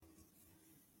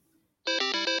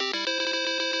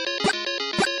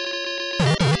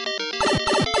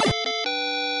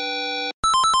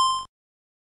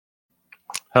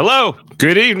Hello,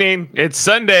 good evening. It's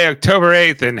Sunday, October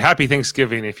 8th, and happy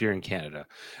Thanksgiving if you're in Canada.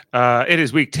 It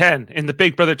is week 10 in the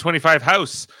Big Brother 25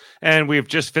 house, and we've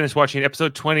just finished watching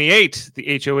episode 28,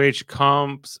 the HOH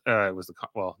comps. It was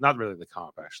well, not really the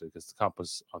comp, actually, because the comp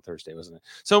was on Thursday, wasn't it?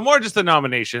 So more just the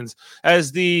nominations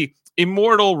as the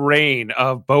immortal reign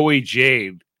of Bowie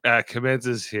Jade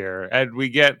commences here, and we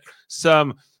get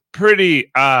some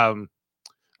pretty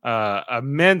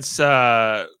immense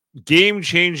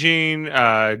game-changing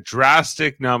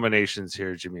drastic nominations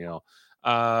here, Jamil,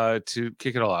 to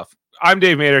kick it all off. I'm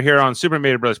Dave Mader here on Super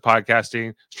Mader Brothers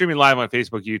Podcasting, streaming live on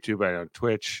Facebook, YouTube, and on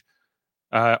Twitch,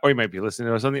 or you might be listening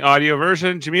to us on the audio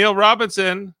version. Jamil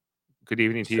Robinson, good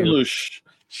evening to you.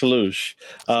 Salush.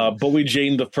 Bowie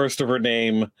Jane, the first of her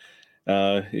name,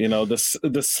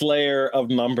 the slayer of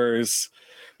numbers,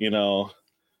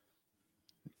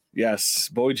 yes,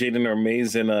 Bowie Jane and her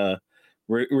amazing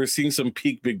we're seeing some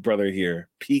peak Big Brother here.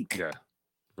 Peak. Yeah,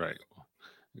 right.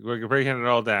 We're breaking it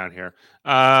all down here.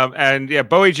 And yeah,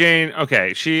 Bowie Jane.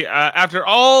 Okay, she after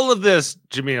all of this,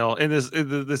 Jamil, in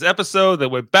this episode that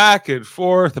went back and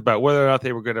forth about whether or not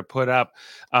they were going to put up,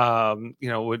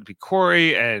 would it be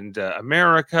Corey and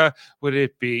America? Would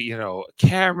it be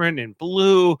Cameron and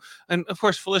Blue? And of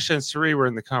course, Felicia and Suri were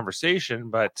in the conversation,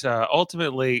 but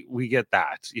ultimately we get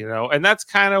that, and that's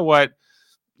kind of what.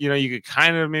 You could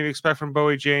kind of maybe expect from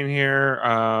Bowie Jane here.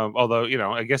 Although,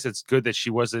 I guess it's good that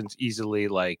she wasn't easily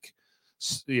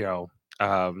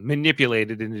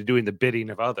manipulated into doing the bidding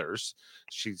of others.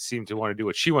 She seemed to want to do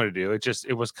what she wanted to do.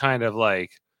 It was kind of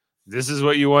like, this is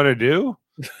what you want to do.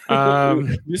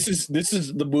 This is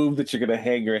the move that you're going to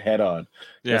hang your head on.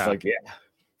 Yeah.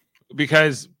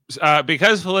 Because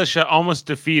Felicia almost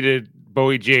defeated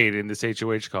Bowie Jane in this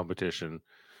HOH competition.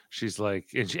 She's like,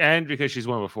 and because she's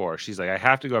won before, she's like, I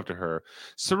have to go after her.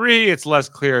 Suri, it's less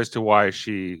clear as to why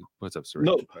she. What's up, Suri?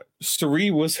 No,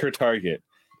 Suri was her target,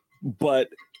 but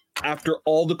after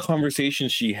all the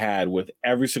conversations she had with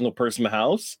every single person in the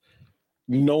house,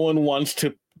 no one wants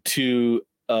to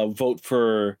vote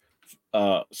for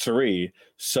Suri.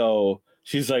 So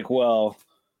she's like, well,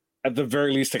 at the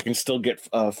very least, I can still get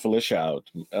Felicia out.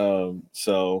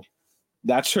 So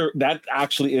that's her. That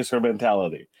actually is her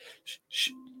mentality.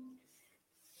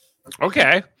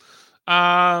 Okay.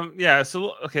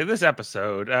 So this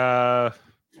episode,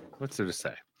 what's there to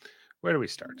say? Where do we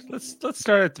start? Let's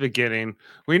start at the beginning.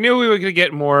 We knew we were going to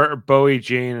get more Bowie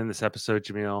Jane in this episode,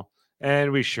 Jamil,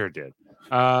 and we sure did.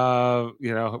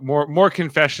 More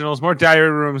confessionals, more diary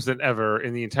rooms than ever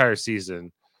in the entire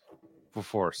season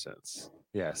since.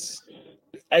 Yes.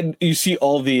 And you see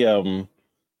all the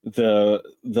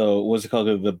what's it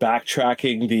called? The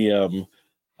backtracking,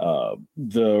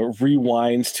 the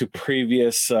rewinds to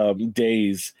previous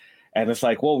days, and it's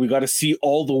like, well, we got to see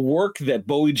all the work that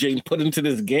Bowie Jane put into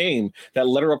this game that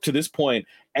led her up to this point,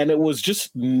 and it was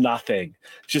just nothing.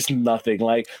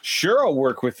 Like, sure, I'll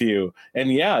work with you,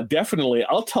 and yeah, definitely,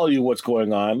 I'll tell you what's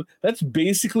going on. That's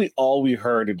basically all we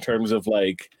heard in terms of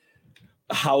like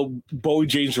how Bowie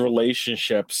Jane's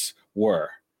relationships were.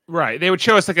 Right. They would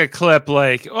show us like a clip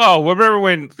like, oh, remember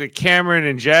when Cameron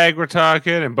and Jag were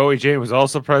talking and Bowie Jane was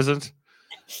also present?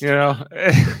 And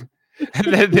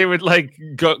then they would like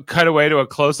cut away to a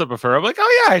close up of her. I'm like,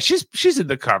 oh yeah, she's in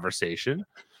the conversation.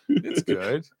 It's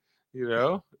good.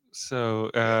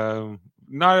 So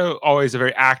not always a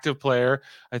very active player.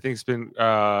 I think it's been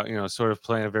sort of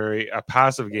playing a very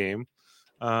passive game.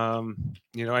 And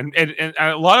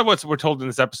a lot of what we're told in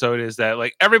this episode is that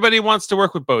like everybody wants to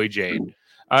work with Bowie Jane.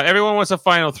 Everyone wants a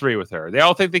final three with her. They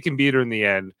all think they can beat her in the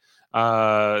end.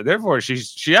 Therefore,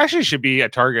 she actually should be a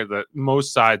target that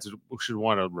most sides should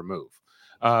want to remove.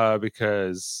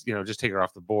 Because just take her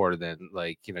off the board, then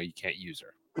you can't use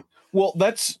her. Well,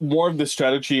 that's more of the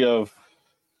strategy of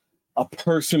a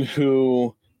person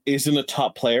who isn't a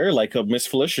top player, like a Miss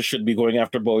Felicia, should be going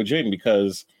after Bowie Jane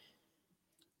because,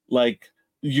 like,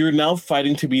 you're now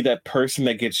fighting to be that person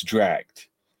that gets dragged,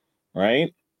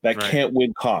 right? That can't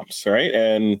win comps, right?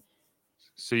 And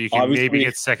so you can maybe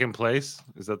get second place.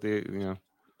 Is that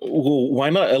Well,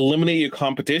 why not eliminate your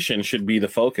competition? Should be the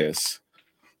focus,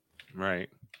 right?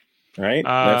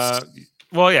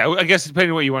 Well, yeah. I guess depending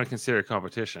on what you want to consider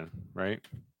competition, right?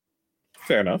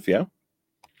 Fair enough. Yeah.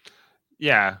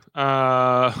 Yeah.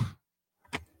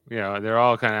 They're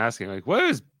all kind of asking like, what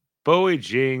is Bowie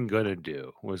Jane gonna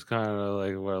do? Was kind of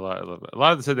like what a lot of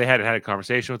them said they hadn't had a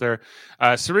conversation with her.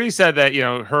 Suri said that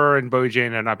her and Bowie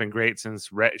Jane have not been great since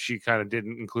she kind of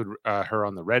didn't include her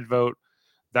on the red vote.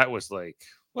 That was like,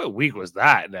 what week was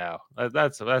that? Now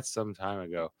that's some time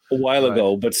ago, a while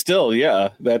ago, but still, yeah,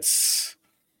 that's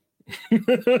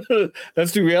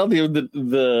that's the reality of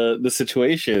the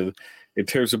situation. in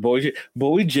terms of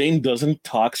Bowie Jane doesn't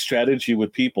talk strategy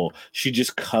with people. She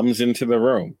just comes into the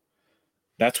room.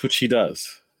 That's what she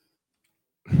does.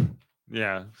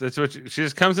 Yeah, that's what she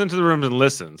just comes into the room and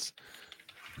listens.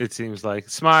 It seems like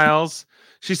smiles.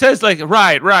 She says like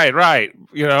right, right, right.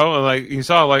 You know, like you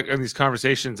saw like in these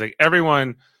conversations, like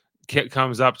everyone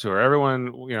comes up to her.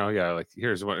 Everyone, you know, yeah. Like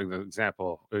here's one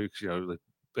example. You know,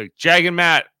 like Jag and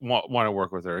Matt want to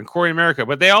work with her, and Corey and America,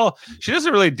 but she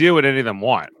doesn't really do what any of them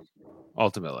want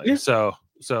ultimately. Yeah.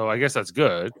 So I guess that's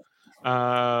good.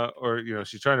 Or you know,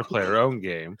 she's trying to play her own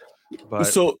game, but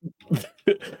So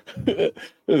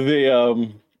they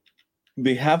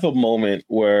they have a moment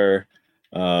where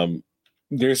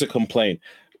there's a complaint.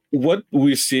 What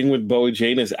we're seeing with Bowie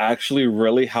Jane is actually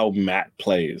really how Matt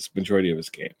plays majority of his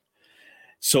game.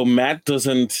 So Matt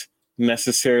doesn't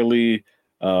necessarily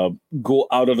go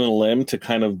out on a limb to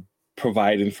kind of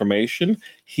provide information.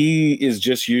 He is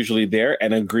just usually there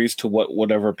and agrees to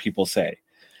whatever people say.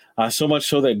 So much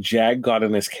so that Jag got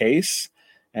in his case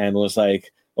and was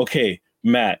like, "Okay,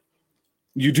 Matt,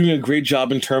 you're doing a great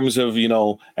job in terms of, you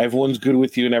know, everyone's good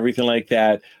with you and everything like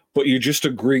that, but you're just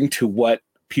agreeing to what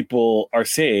people are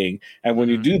saying. And when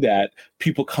you do that,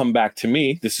 people come back to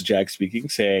me," this is Jag speaking,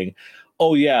 saying,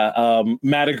 "Oh yeah,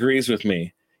 Matt agrees with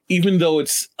me, even though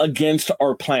it's against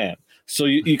our plan." So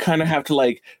you kind of have to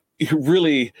like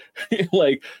really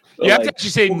like you have to actually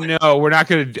say no. We're not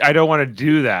going to. I don't want to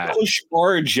do that. Push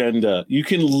our agenda. You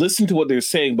can listen to what they're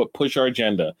saying, but push our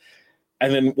agenda.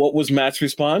 And then what was Matt's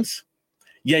response?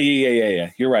 Yeah.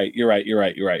 You're right.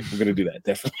 We're gonna do that,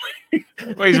 definitely.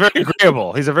 Well, he's very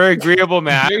agreeable. He's a very agreeable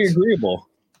man. Very agreeable.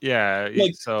 Yeah.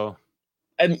 Like, so,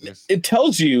 and it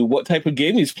tells you what type of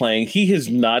game he's playing. He has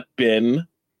not been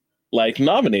like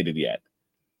nominated yet.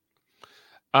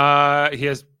 He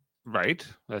has right.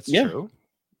 That's true.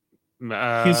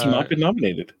 He's not been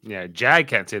nominated. Yeah, Jag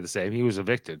can't say the same. He was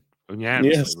evicted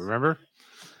unanimously. Yes. Remember?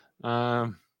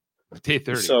 Day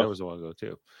 30. That was a while ago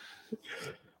too.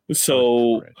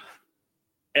 So,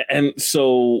 and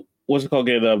so what's it called?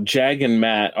 Again, Jag and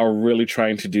Matt are really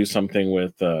trying to do something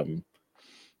with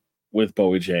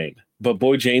Bowie Jane, but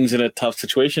Bowie Jane's in a tough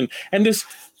situation. And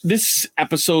this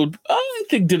episode, I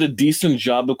think, did a decent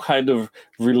job of kind of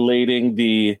relating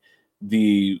the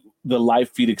live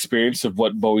feed experience of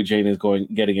what Bowie Jane is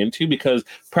getting into, because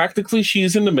practically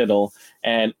she's in the middle,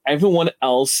 and everyone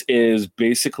else is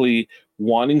basically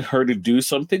wanting her to do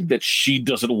something that she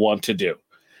doesn't want to do.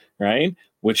 Right?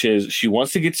 Which is she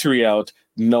wants to get Suri out.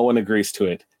 No one agrees to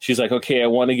it. She's like, okay, I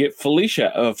want to get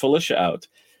Felicia out.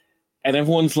 And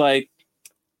everyone's like,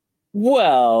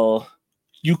 well,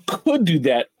 you could do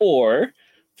that. Or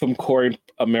from Corey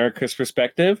America's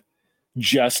perspective,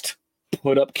 just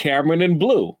put up Cameron and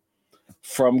Blue.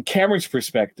 From Cameron's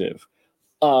perspective,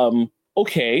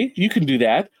 okay, you can do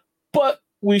that, but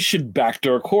we should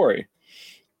backdoor Corey.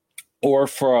 Or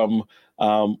from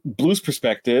Blue's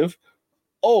perspective,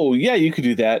 oh yeah, you could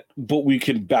do that, but we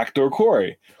can backdoor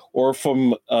Corey. Or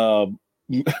from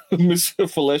Miss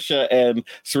Felicia and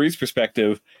Suri's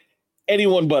perspective,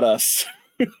 anyone but us.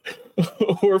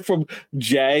 Or from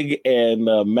Jag and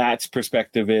Matt's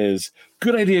perspective is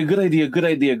good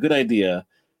idea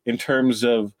in terms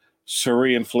of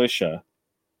Suri and Felicia,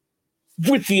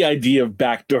 with the idea of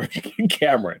backdooring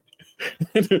Cameron.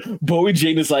 Bowie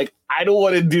Jane is like, I don't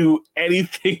want to do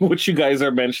anything what you guys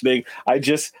are mentioning. I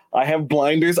have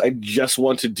blinders. I just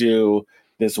want to do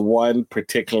this one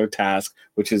particular task,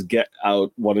 which is get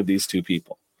out one of these two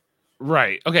people.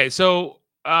 Right. Okay. So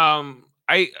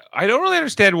I don't really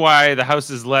understand why the house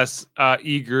is less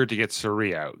eager to get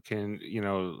Suri out. Can you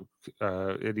know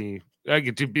any? They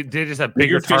just have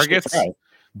bigger targets,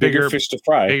 bigger fish to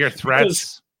fry, bigger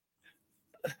threats.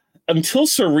 Because until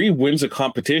Suri wins a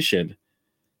competition,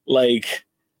 like,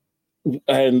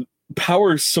 and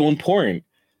power is so important.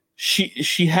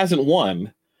 She hasn't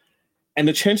won, and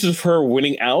the chances of her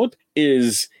winning out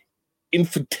is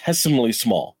infinitesimally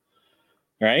small,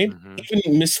 right?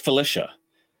 Even Miss Felicia.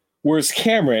 Whereas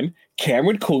Cameron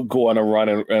could go on a run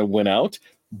and win out.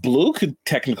 Blue could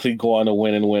technically go on a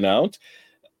win out.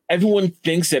 Everyone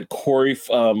thinks that Corey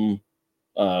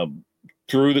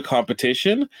through the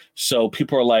competition, so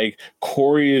people are like,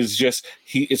 Corey is just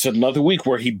it's another week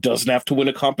where he doesn't have to win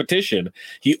a competition.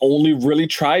 He only really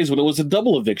tries when it was a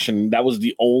double eviction. That was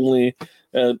the only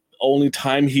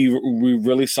time we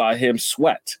really saw him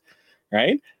sweat,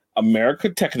 right? America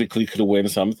technically could win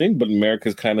something, but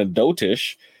America's kind of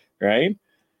dotish, right?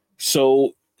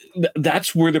 So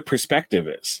that's where the perspective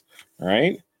is,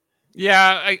 right?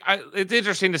 Yeah, it's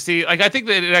interesting to see. Like, I think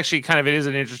that it actually kind of it is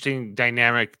an interesting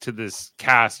dynamic to this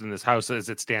cast and this house as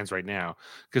it stands right now,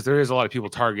 because there is a lot of people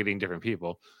targeting different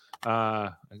people.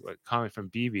 Comment from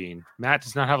B Bean. Matt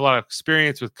does not have a lot of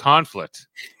experience with conflict.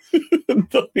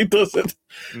 No, he doesn't.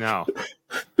 No,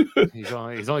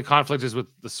 his only conflict is with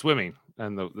the swimming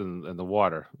and the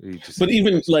water. But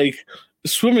even like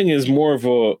swimming is more of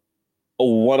a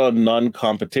one-on-none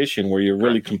competition where you're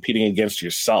really competing against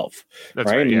yourself. That's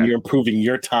right. Yeah. And you're improving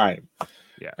your time.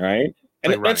 Yeah. Right.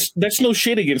 And like that's no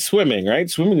shade against swimming, right?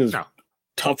 Swimming is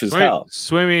tough as hell.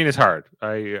 Swimming is hard.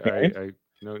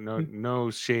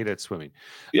 No shade at swimming.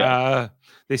 Yeah.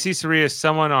 They see Suri as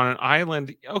someone on an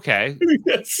island. Okay.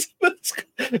 Yes. That's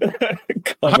Is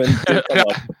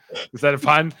that a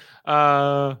pun?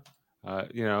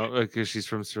 Because she's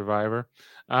from Survivor.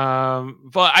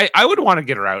 But I would want to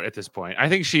get her out at this point. I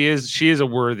think she is a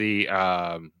worthy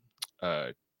someone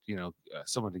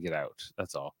to get out.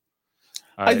 That's all.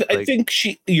 I think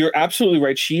you're absolutely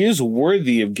right. She is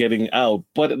worthy of getting out,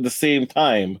 but at the same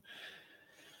time,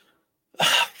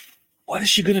 what is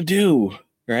she gonna do?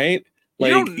 Right?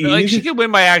 She could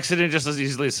win by accident just as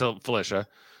easily as Felicia.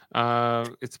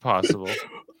 It's possible.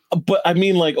 But I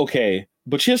mean,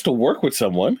 but she has to work with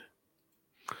someone.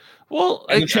 Well,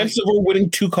 and the chances of her winning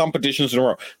 2 competitions in a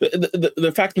row.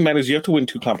 The fact of the matter is, you have to win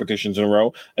 2 competitions in a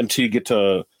row until you get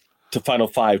to Final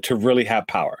 5 to really have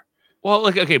power.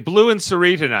 Well, Blue and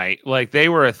Suri tonight, they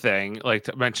were a thing,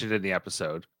 mentioned in the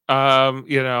episode. And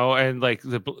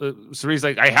Suri's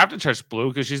I have to trust Blue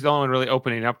because she's the only one really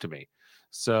opening up to me.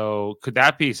 So could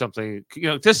that be something?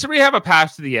 Does Suri have a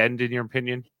path to the end, in your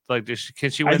opinion? Can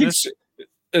she win this?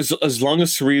 As long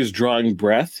as Suri is drawing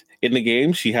breath in the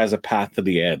game, she has a path to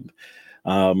the end.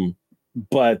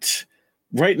 But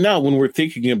right now, when we're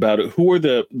thinking about it, who are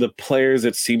the players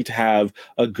that seem to have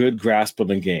a good grasp of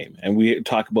the game? And we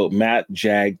talk about Matt,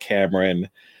 Jag, Cameron,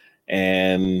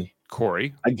 and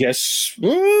Corey. I guess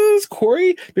it's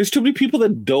Corey. There's too many people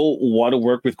that don't want to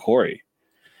work with Corey.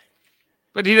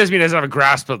 But he doesn't have a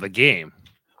grasp of the game.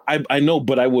 I know,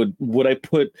 but would I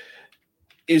put,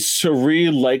 is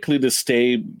Suri likely to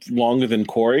stay longer than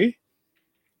Corey?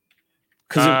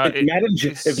 Because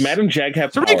if Matt and Jag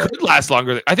have Suri could last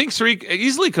longer. I think Suri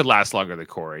easily could last longer than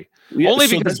Corey. Yeah, only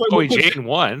because Bowie Jane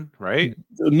won, right?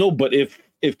 No, but if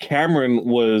Cameron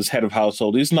was head of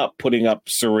household, he's not putting up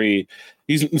Suri.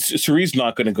 Suri's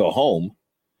not going to go home.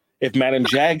 If Matt and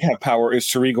Jag have power, is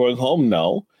Suri going home?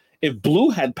 No. If Blue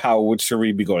had power, would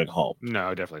Suri be going home?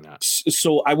 No, definitely not.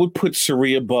 So I would put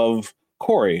Suri above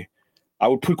Corey. I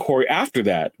would put Corey after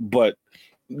that, but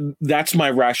that's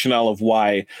my rationale of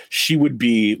why she would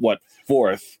be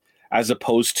 4th, as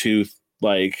opposed to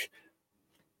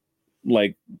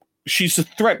she's a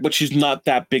threat, but she's not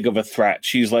that big of a threat.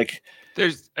 She's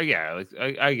there's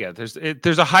I get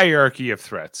there's a hierarchy of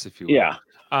threats, if you will. Yeah.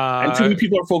 And too many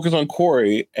people are focused on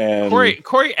Corey and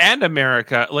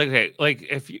America.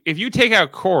 If you take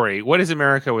out Corey, what is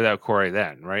America without Corey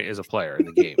then? Right, as a player in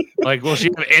the game, will she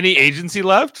have any agency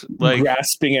left?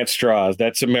 Grasping at straws.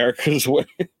 That's America's way.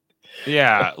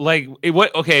 Yeah,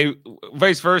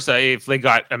 vice versa. If they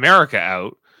got America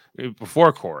out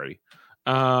before Corey,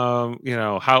 what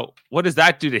does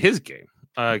that do to his game?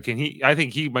 Can he? I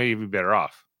think he might even be better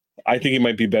off. I think he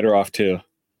might be better off too.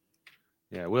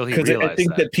 Yeah, will he realize that? Because I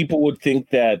think that people would think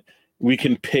that we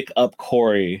can pick up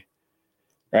Corey,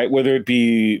 right? Whether it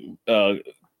be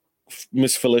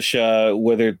Miss Felicia,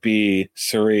 whether it be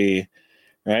Suri,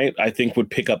 right? I think would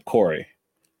pick up Corey.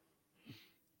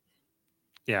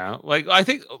 Yeah, I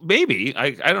think maybe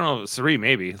I don't know, Suri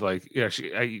maybe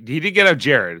he did get out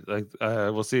Jared.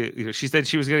 We'll see. She said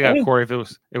she was going to get out Corey if it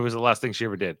was the last thing she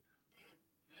ever did.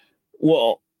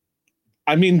 Well,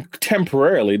 I mean,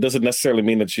 temporarily doesn't necessarily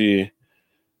mean that she.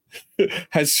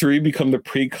 Has Suri become the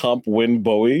pre-comp win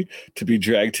Bowie to be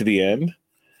dragged to the end?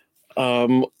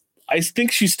 I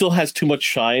think she still has too much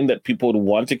shine that people would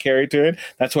want to carry to it.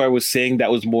 That's why I was saying that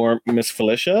was more Miss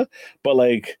Felicia. But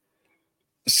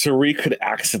Suri could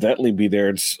accidentally be there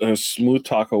and smooth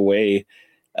talk away,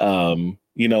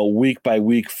 week by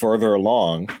week further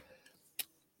along.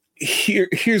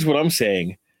 Here's what I'm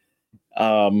saying.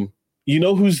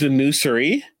 Who's the new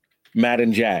Suri? Matt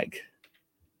and Jag.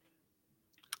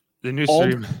 The new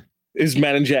Suri is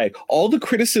Matt and Jag. All the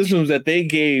criticisms that they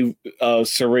gave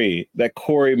Suri, that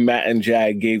Corey, Matt, and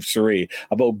Jag gave Suri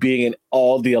about being in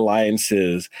all the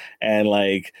alliances and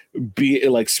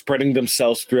spreading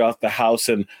themselves throughout the house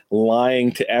and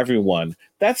lying to everyone.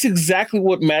 That's exactly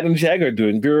what Matt and Jag are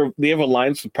doing. They have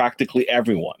alliance with practically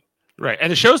everyone. Right,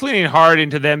 and the show's leaning hard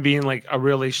into them being a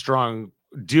really strong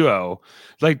duo.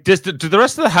 Do the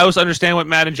rest of the house understand what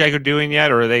Matt and Jag are doing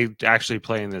yet, or are they actually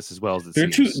playing this as well as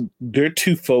it seems? They're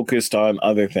too focused on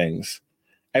other things.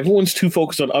 Everyone's too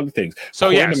focused on other things.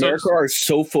 So America are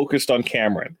so focused on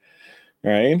Cameron,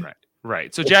 right?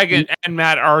 Right. So Jag and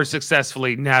Matt are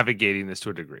successfully navigating this to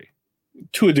a degree.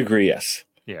 To a degree, yes.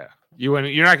 Yeah. You're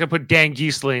not going to put Dan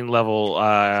Giesling level.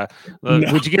 No.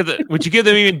 Would you give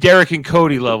them even Derek and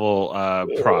Cody level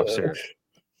props here?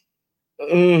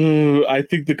 I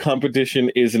think the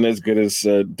competition isn't as good as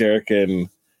Derek and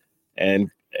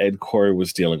Corey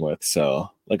was dealing with. So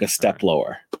like a step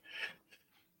lower.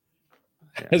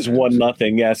 Yeah, Has won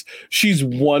nothing. Yes, she's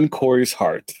won Corey's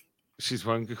heart. She's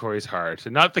won Corey's heart,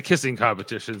 and not the kissing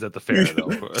competitions at the fair,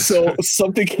 though. So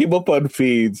something came up on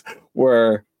feeds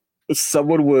where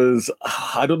someone was,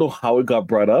 I don't know how it got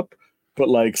brought up, but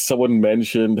like someone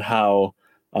mentioned how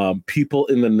people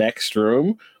in the next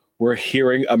room were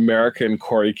hearing America and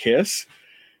Corey kiss,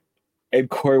 and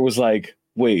Corey was like,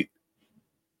 "Wait,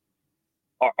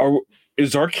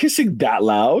 is our kissing that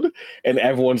loud?" And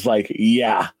everyone's like,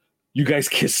 "Yeah, you guys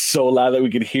kiss so loud that we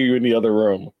could hear you in the other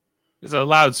room." It's a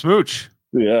loud smooch.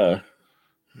 Yeah.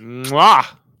 Mwah!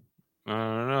 I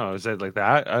don't know. Is it like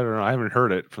that? I don't know. I haven't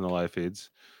heard it from the live feeds.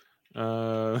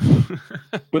 But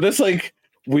that's like,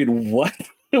 wait, what?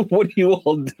 What are you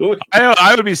all doing?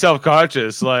 I would be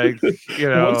self-conscious, like, you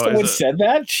know. When someone said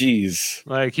that, jeez.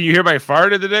 Like, can you hear my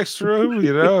fart in the next room?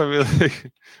 You know, I mean,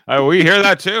 like, we hear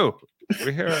that too.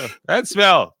 We hear that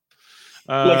smell.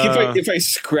 Like if I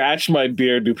scratch my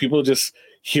beard, do people just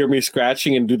hear me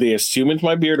scratching and do they assume it's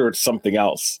my beard or it's something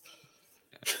else?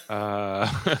 Well,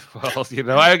 you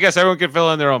know, I guess everyone can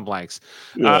fill in their own blanks.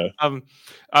 Yeah.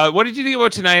 What did you think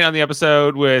about tonight on the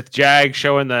episode with Jag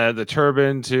showing the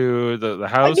turban to the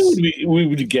house? I knew we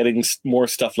would be getting more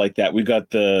stuff like that. We got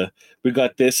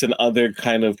this and other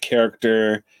kind of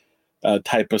character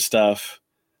type of stuff,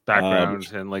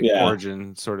 background and like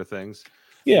origin sort of things.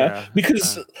 Yeah,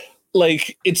 because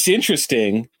like it's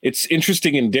interesting. It's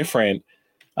interesting and different.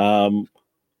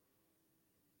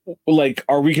 Like,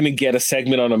 are we going to get a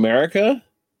segment on America?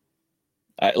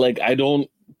 I don't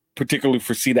particularly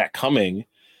foresee that coming.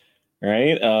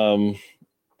 Right?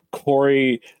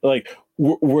 Corey, like,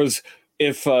 was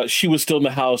if she was still in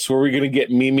the house, were we going to get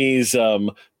Mimi's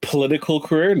political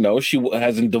career? No, she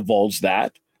hasn't divulged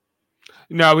that.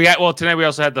 No, tonight we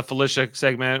also had the Felicia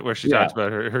segment where she talks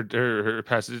about her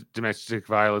past domestic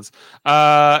violence.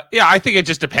 I think it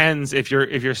just depends if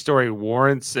your story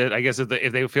warrants it. I guess if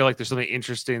they feel like there's something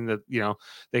interesting that, you know,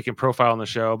 they can profile on the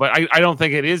show. But I don't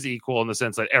think it is equal in the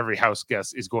sense that every house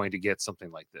guest is going to get something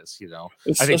like this. You know,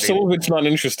 I think some of it's not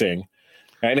interesting.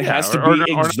 And it has to be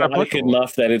exotic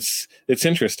enough that it's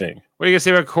interesting. What are you gonna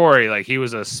say about Corey? Like, he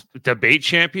was a debate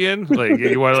champion. Like,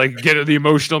 you want to like get the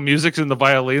emotional music and the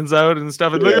violins out and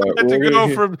stuff. And to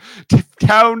go from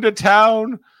town to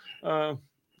town. You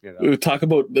know. We talk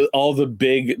about all the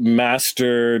big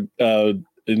master,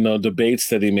 debates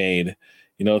that he made,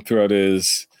 you know, throughout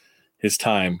his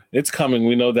time. It's coming.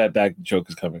 We know that joke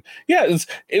is coming. Yeah,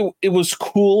 it was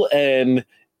cool and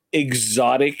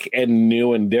exotic and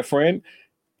new and different.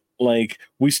 Like,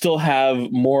 we still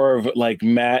have more of like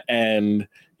Matt and,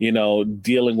 you know,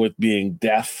 dealing with being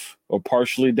deaf or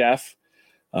partially deaf.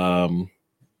 You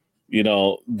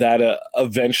know, that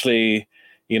eventually,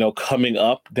 you know, coming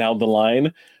up down the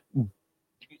line.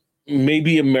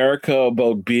 Maybe America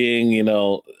about being, you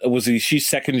know, she's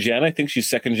second gen? I think she's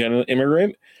second gen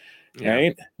immigrant,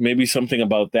 right? Maybe something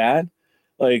about that.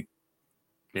 Like,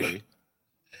 maybe.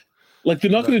 Like,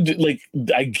 they're not going to do, like,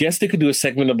 I guess they could do a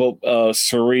segment about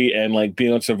Suri and like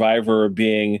being on Survivor or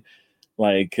being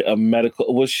like a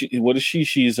medical. What is she?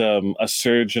 She's a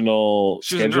surgical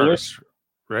scheduler,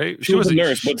 right? She was a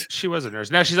nurse, but she was a nurse.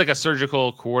 Now she's like a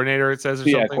surgical coordinator. It says, or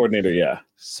yeah, something. Coordinator, yeah.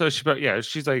 So she's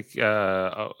like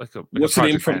what's the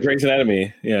name from Grey's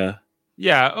Anatomy? Yeah.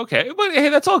 Yeah, okay, but hey,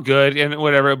 that's all good and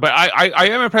whatever. But I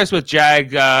am impressed with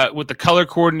Jag with the color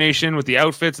coordination, with the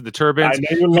outfits and the turbans. I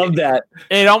know you love that.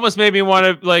 It almost made me want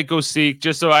to like go seek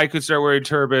just so I could start wearing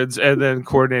turbans and then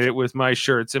coordinate it with my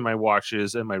shirts and my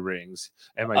watches and my rings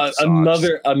and my socks.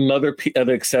 Another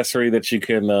accessory that you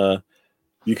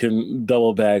can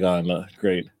double bag on.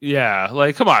 Great. Yeah,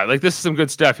 like, come on, like, this is some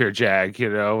good stuff here, Jag,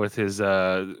 you know, with his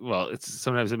it's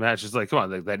sometimes it matches, like, come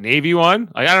on, like that navy one.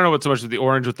 Like, I don't know what so much with the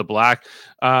orange with the black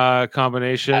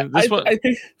combination. I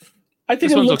think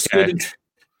it looks okay. Good.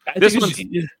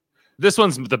 This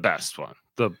one's the best one,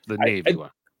 the navy one.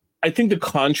 I think the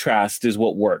contrast is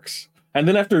what works. And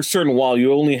then after a certain while, you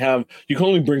can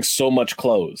only bring so much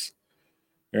clothes.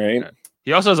 Right? Yeah.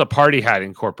 He also has a party hat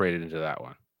incorporated into that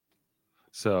one.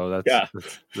 So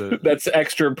that's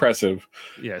extra impressive.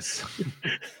 Yes.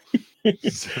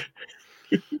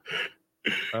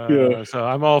 So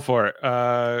I'm all for it.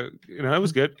 You know, it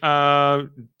was good.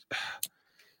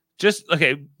 just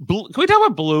okay. Can we talk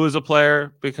about Blue as a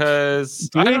player? Because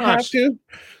Do we have to?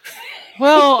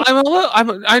 Well, I'm a little.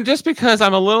 I'm just because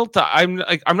I'm a little. I'm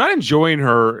like I'm not enjoying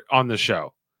her on the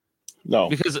show. No,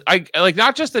 because I like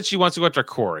not just that she wants to go after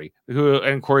Corey,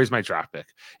 and Corey's my draft pick.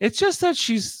 It's just that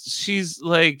she's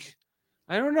like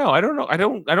I don't know. I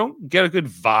don't get a good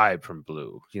vibe from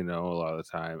Blue, a lot of the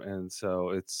time. And so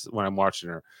it's when I'm watching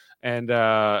her. And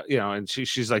and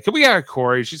she's like, "Can we get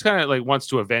Corey?" She's kind of like wants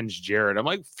to avenge Jared. I'm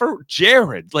like, for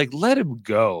Jared, like let him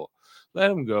go.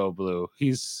 Let him go, Blue.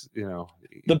 He's,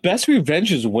 the best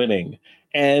revenge is winning.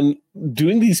 And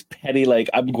doing these petty, like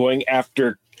I'm going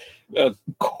after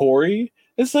Corey.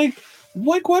 It's like,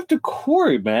 why go after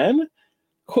Corey, man?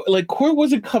 Like Corey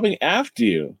wasn't coming after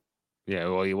you. Yeah,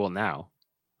 well, you will now.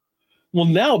 Well,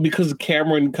 now because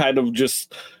Cameron kind of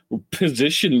just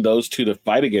positioned those two to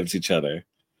fight against each other.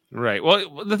 Right.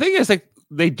 Well, the thing is, like,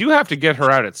 they do have to get her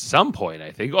out at some point,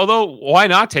 I think. Although, why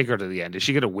not take her to the end? Is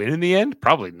she going to win in the end?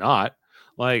 Probably not.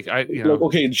 Like,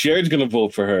 okay, Jared's going to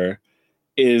vote for her.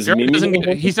 Is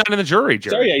he's not in the jury,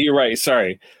 Jared. Sorry, yeah, you're right.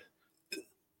 Sorry.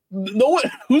 No one.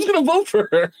 Who's going to vote for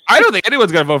her? I don't think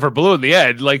anyone's going to vote for Blue in the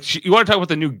end. Like, you want to talk about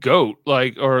the new goat,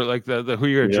 like, or like the who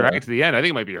you're going to drag to the end? I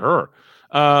think it might be her.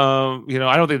 I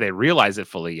don't think they realize it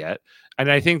fully yet. And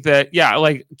I think that,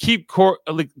 like keep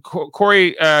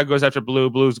Corey goes after Blue,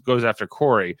 Blue goes after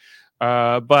Corey.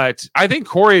 But I think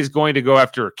Corey is going to go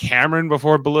after Cameron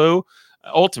before Blue.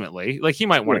 Ultimately, like he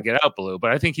might want to get out Blue, but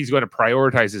I think he's going to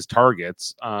prioritize his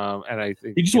targets. And I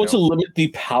think he just wants to limit the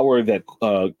power that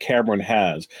Cameron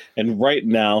has. And right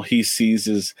now he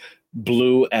sees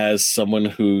Blue as someone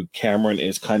who Cameron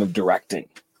is kind of directing.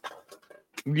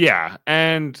 Yeah,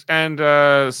 and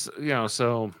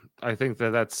so I think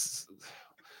that's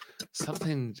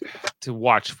something to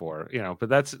watch for, but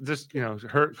that's just,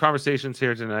 her conversations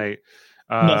here tonight.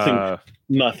 Nothing.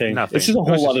 It's just a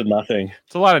whole lot of nothing.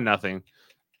 It's a lot of nothing.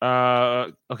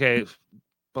 Okay.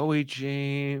 Bowie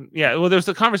Jane. Yeah. Well, there's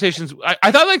the conversations.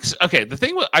 I thought the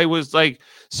thing I was like,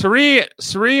 Suri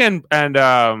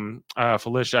and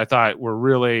Felicia, I thought were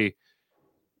really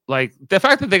like the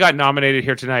fact that they got nominated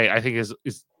here tonight, I think is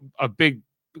a big,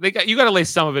 you got to lay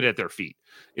some of it at their feet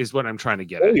is what I'm trying to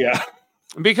get at. Yeah.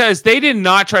 Because they did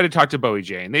not try to talk to Bowie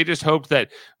Jane. They just hoped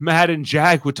that Matt and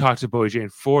Jag would talk to Bowie Jane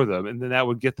for them, and then that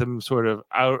would get them sort of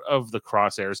out of the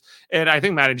crosshairs. And I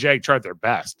think Matt and Jag tried their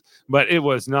best, but it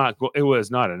was not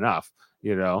enough,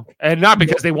 and not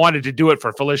because they wanted to do it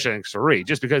for Felicia and Suri,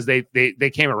 just because they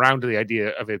came around to the idea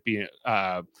of it being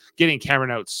getting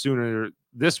Cameron out sooner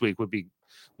this week would be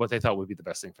what they thought would be the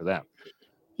best thing for them.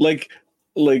 Like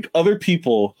other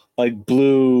people, like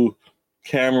Blue,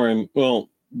 Cameron, well,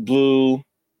 Blue,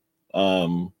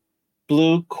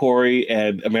 Corey,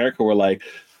 and America were like,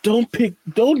 don't pick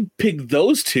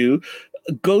those two.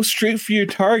 Go straight for your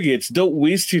targets. Don't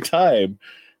waste your time,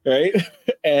 right?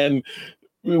 And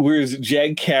whereas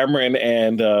Jag, Cameron,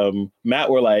 and Matt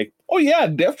were like, oh yeah,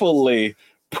 definitely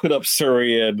put up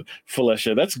Suri and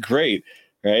Felicia. That's great,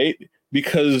 right?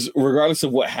 Because regardless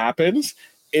of what happens,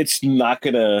 it's not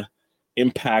gonna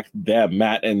impact them,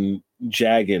 Matt and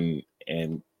Jag and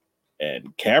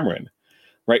Cameron,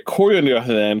 right? Corey, on the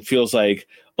other hand, feels like,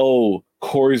 oh,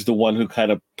 Corey's the one who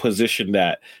kind of positioned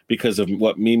that because of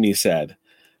what Mimi said,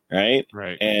 right?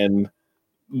 Right. And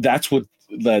that's what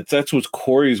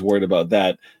Corey's worried about,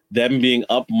 that them being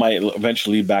up might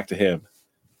eventually lead back to him.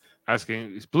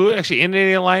 Asking, is Blue actually in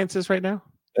any alliances right now?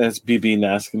 That's BB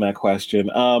asking that question.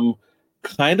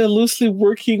 Kind of loosely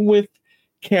working with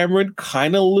Cameron,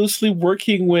 kind of loosely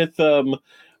working with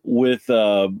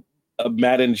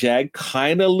Matt and Jag,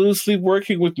 kind of loosely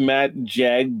working with Matt,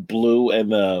 Jag, Blue,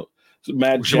 and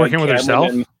Matt, Jag, working with Cameron,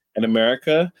 herself and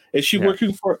America. Is she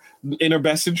working in her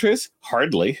best interest?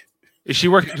 Hardly. Is she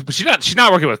working? But she's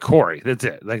not working with Corey. That's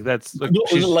it. Like that's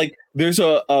like, there's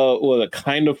a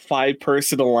kind of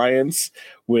 5-person alliance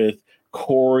with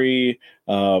Corey,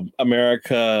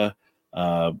 America,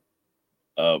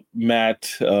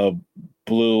 Matt,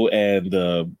 Blue,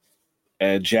 and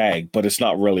Jag, but it's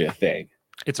not really a thing.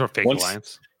 It's a fake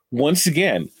alliance. Once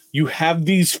again, you have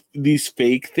these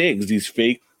fake things, these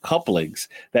fake couplings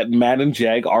that Matt and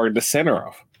Jag are in the center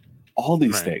of. All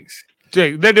these things.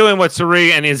 They're doing what Suri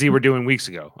and Izzy were doing weeks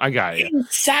ago. I got it.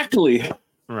 Exactly.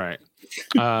 Right.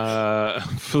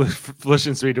 Felicia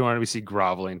and Suri don't want to see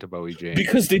groveling to Bowie Jane.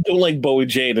 Because they don't like Bowie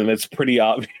Jane, and it's pretty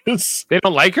obvious. They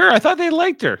don't like her? I thought they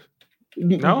liked her.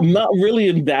 No? Not really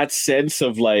in that sense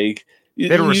of like, they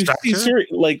don't respect her? Suri,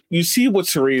 like, you see what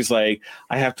Suri's like,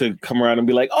 I have to come around and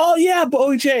be like, oh yeah,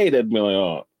 Bowie Jane, and be like,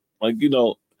 oh, like,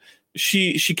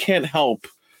 she can't help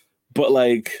but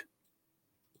like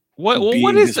What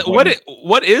being is disappointed.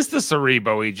 what is the Sari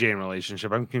Bowie Jane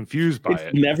relationship? I'm confused by It's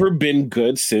it. never been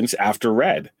good since after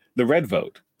the red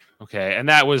vote. Okay, and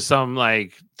that was some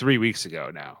like 3 weeks ago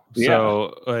now. Yeah.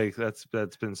 So like that's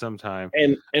been some time.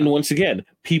 And once again,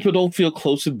 people don't feel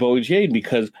close with Bowie Jane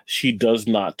because she does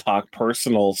not talk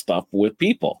personal stuff with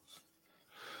people.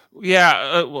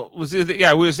 Yeah, it was the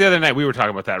other night we were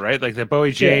talking about that, right? Like that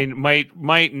Bowie Jane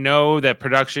might know that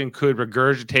production could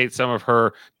regurgitate some of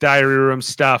her diary room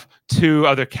stuff to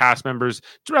other cast members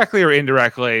directly or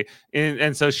indirectly,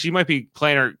 and so she might be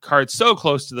playing her cards so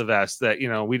close to the vest that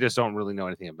we just don't really know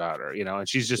anything about her, and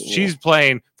she's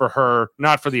playing for her,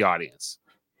 not for the audience.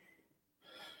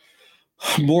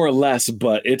 More or less,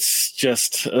 but it's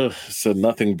just it's a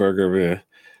nothing burger.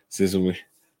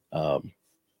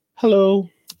 Hello.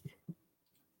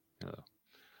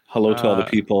 Hello to all the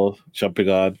people jumping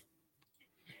on.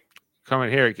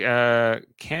 Comment here.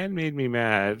 Cam made me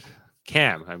mad.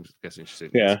 Cam, I'm guessing she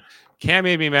said. Yeah. Cam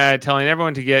made me mad, telling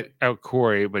everyone to get out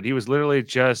Corey, but he was literally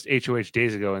just HOH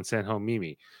days ago and sent home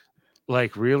Mimi.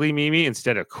 Like, really, Mimi,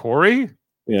 instead of Corey?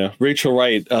 Yeah. Rachel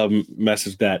Wright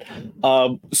messaged that.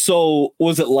 So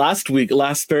was it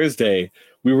last Thursday,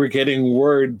 we were getting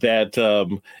word that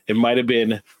it might have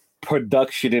been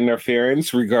production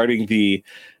interference regarding the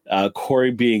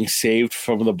Corey being saved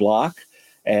from the block,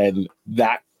 and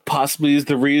that possibly is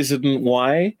the reason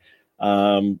why.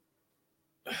 Cameron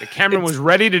was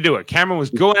ready to do it. Cameron was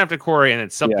going after Corey, and then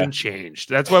something changed.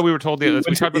 That's why we were told. We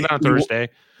talked about that on Thursday.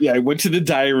 Yeah, I went to the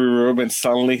diary room, and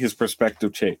suddenly his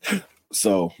perspective changed.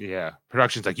 So yeah,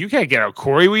 production's like, you can't get out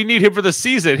Corey. We need him for the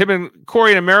season. Him and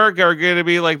Corey in America are going to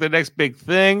be like the next big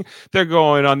thing. They're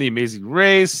going on the Amazing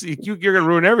Race. You're going to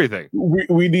ruin everything.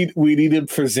 We need him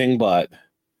for Zingbot.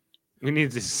 We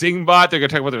need the Zingbot. They're going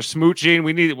to talk about their smooching.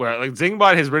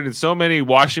 Zingbot has written so many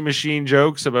washing machine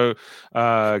jokes about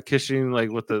kissing, like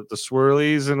with the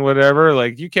swirlies and whatever.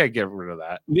 Like, you can't get rid of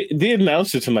that. They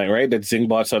announced it tonight, right? That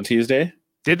Zingbot's on Tuesday.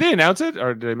 Did they announce it,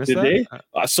 or did I miss that? Did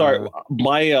they? Sorry,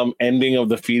 my ending of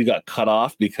the feed got cut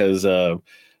off because of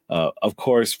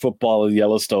course, football in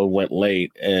Yellowstone went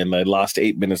late, and I lost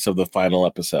 8 minutes of the final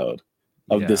episode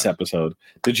of this episode.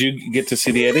 Did you get to see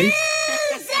the ending?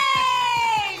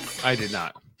 I did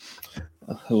not.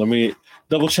 Let me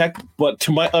double check. But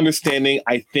to my understanding,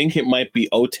 I think it might be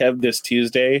OTEV this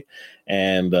Tuesday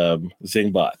and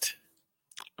Zingbot.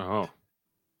 Oh.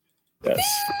 Yes.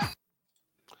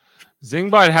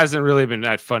 Zingbot hasn't really been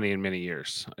that funny in many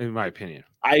years, in my opinion.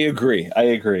 I agree.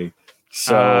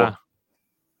 So,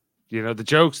 the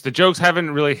jokes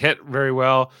haven't really hit very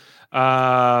well.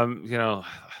 I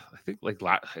think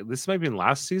this might be in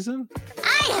last season.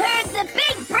 I heard the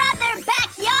Big Brother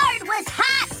backyard was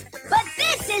hot, but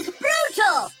this is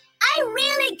brutal. I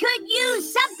really could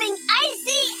use something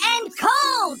icy and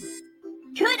cold.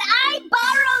 Could I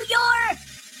borrow your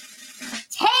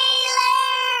Taylor?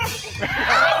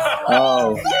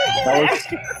 Oh,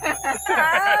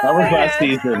 that was last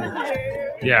season.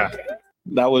 Yeah,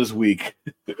 that was weak.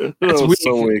 That was weak.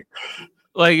 So weak.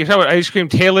 Like, you're talking about ice cream.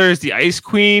 Taylor is the ice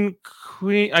queen.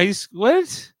 Ice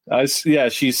what? Yeah,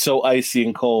 she's so icy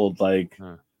and cold. Like,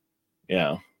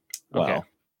 yeah. Wow. Okay.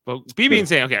 Well, BB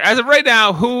saying, okay, as of right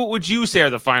now, who would you say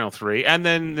are the final three, and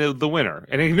then the winner,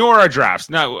 and ignore our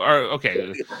drafts?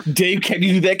 Okay. Dave, can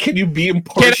you do that? Can you be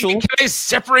impartial? Can I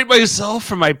separate myself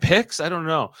from my picks? I don't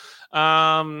know.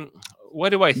 What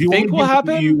do I think will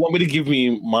happen? You want me to give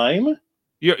me mine?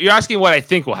 You're asking what I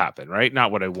think will happen, right?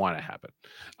 Not what I want to happen.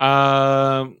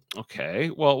 Okay.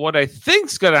 Well, what I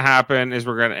think's going to happen is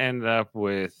we're going to end up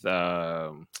with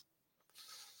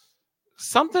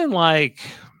something like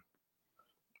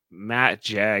Matt,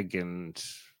 Jag, and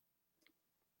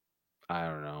I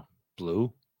don't know,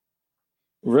 Blue.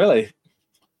 Really?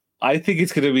 I think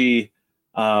it's going to be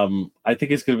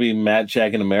Matt,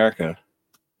 Jag, in America.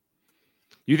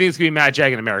 You think it's going to be Matt,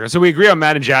 Jag, in America? So we agree on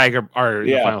Matt and Jag are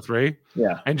the final three?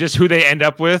 Yeah. And just who they end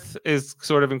up with is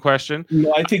sort of in question?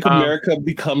 No, I think America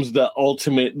becomes the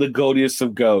goatiest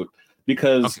of goat,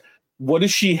 because what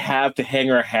does she have to hang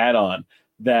her hat on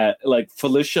that, like,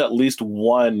 Felicia at least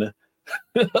won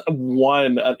an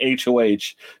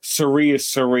HOH. Sari is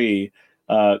Sari.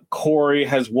 Corey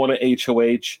has won an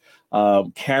HOH.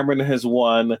 Cameron has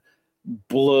won.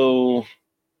 Blue.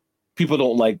 People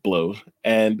don't like Blue,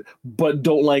 but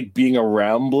don't like being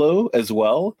around Blue as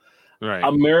well. Right.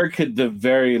 America, at the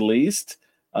very least,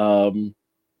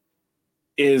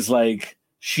 is like,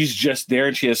 she's just there,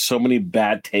 and she has so many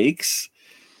bad takes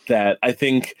that I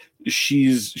think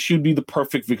she would be the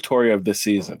perfect Victoria of this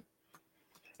season.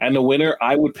 And the winner,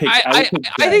 I would pick.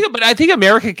 I think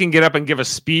America can get up and give a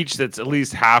speech that's at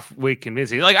least halfway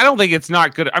convincing. Like, I don't think it's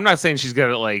not good. I'm not saying she's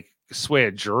gonna like sway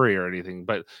a jury or anything,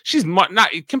 but she's not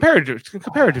compared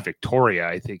to Victoria.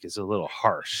 I think is a little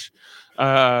harsh.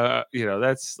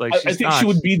 That's like I think she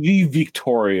would be the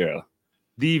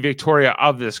Victoria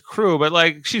of this crew, but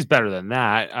like she's better than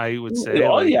that. I would say.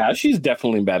 Oh yeah, she's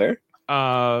definitely better.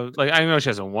 Like I know she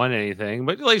hasn't won anything,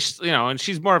 but like and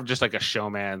she's more of just like a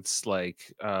showman's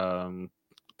like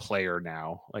player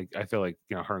now. Like I feel like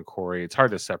her and Corey, it's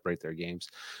hard to separate their games,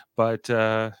 but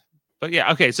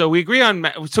yeah, okay. So we agree on.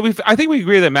 I think we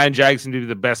agree that Matt and Jag's can do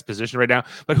the best position right now.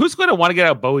 But who's going to want to get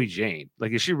out Bowie Jane?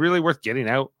 Like, is she really worth getting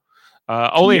out?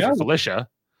 Only for Felicia.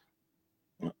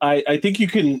 I think you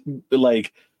can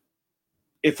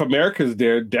if America's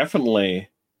there, definitely.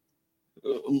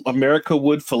 America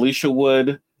would, Felicia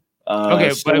would.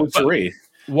 Okay, so would Sheree.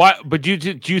 What? But do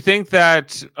you think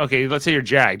that? Okay, let's say you're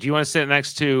Jag. Do you want to sit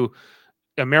next to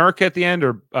America at the end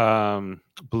or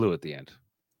Blue at the end?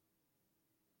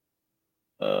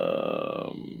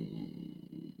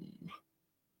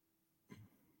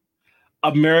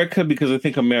 America, because I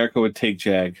think America would take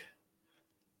Jag.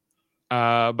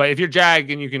 But if you're Jag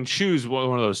and you can choose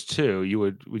one of those two,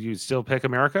 would you still pick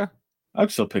America?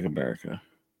 I'd still pick America.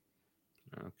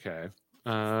 Okay.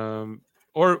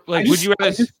 Would you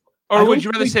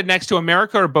rather sit next to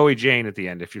America or Bowie Jane at the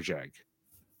end if you're Jag?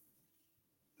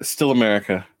 Still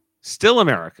America. Still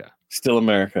America. Still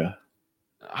America.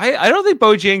 I don't think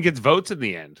Bowie Jane gets votes in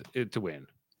the end to win.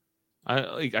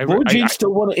 Bowie Jane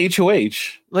still won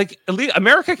HOH. Like at least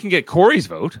America can get Corey's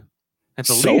vote. At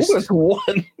the least. That's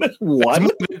one.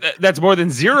 That's more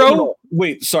than zero. No.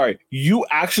 Wait, sorry. You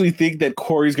actually think that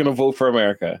Corey's going to vote for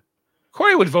America?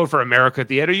 Corey would vote for America at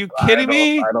the end. Are you kidding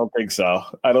me? I don't think so.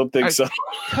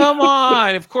 Come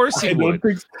on. Of course he would.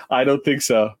 I don't think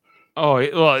so. Oh,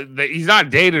 well, he's not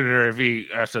dating her if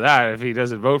he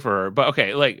doesn't vote for her. But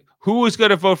okay, like who was going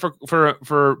to vote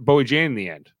for Bowie Jane in the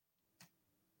end?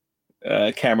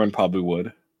 Cameron probably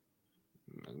would.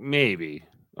 Maybe.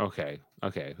 Okay. I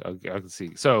can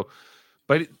see. So,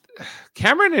 but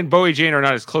Cameron and Bowie Jane are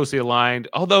not as closely aligned.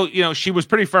 Although she was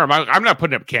pretty firm. I'm not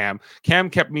putting up Cam. Cam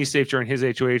kept me safe during his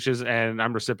HOHs, and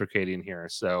I'm reciprocating here.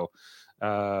 So,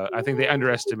 I think they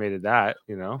underestimated that.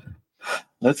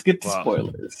 Let's get to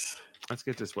spoilers.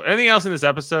 Anything else in this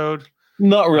episode?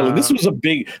 Not really. This was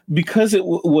because it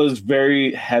was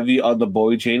very heavy on the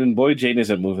Bowie Jane, and Bowie Jane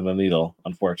isn't moving the needle,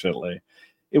 unfortunately.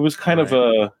 It was kind of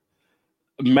a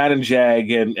Matt and Jag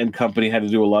and company had to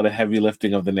do a lot of heavy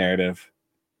lifting of the narrative.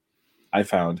 I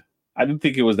found. I didn't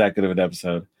think it was that good of an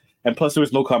episode. And plus there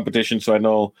was no competition, so I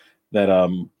know that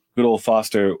good old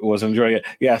Foster was enjoying it.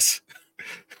 Yes.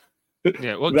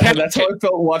 Yeah, well that's how I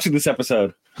felt watching this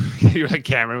episode. You're like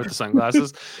Cameron with the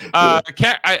sunglasses. I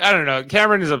don't know.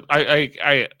 Cameron is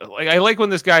I like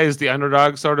when this guy is the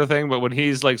underdog sort of thing, but when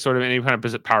he's like sort of in any kind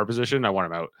of power position, I want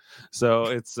him out. So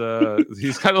it's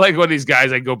he's kind of like one of these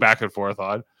guys I go back and forth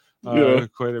on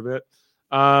quite a bit.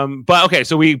 But okay,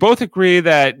 so we both agree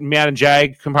that Matt and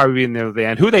Jag can probably be in the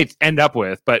end. Who they end up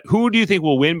with, but who do you think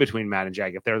will win between Matt and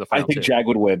Jag if they're the final? I think Jag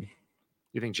would win.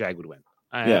 You think Jag would win?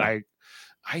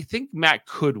 I think Matt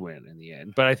could win in the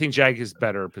end, but I think Jag is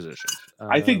better positioned.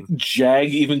 I think Jag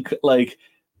even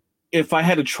if I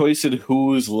had a choice in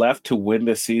who's left to win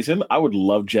this season, I would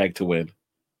love Jag to win.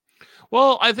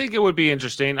 Well, I think it would be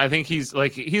interesting. I think he's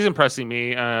impressing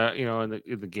me, in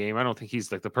the game. I don't think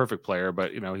he's like the perfect player,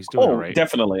 but he's doing all right.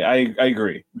 Definitely. I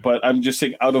agree. But I'm just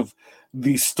saying out of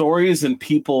the stories and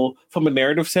people from a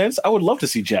narrative sense, I would love to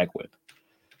see Jag win.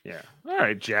 Yeah. All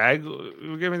right, Jag.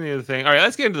 We're giving the other thing. All right,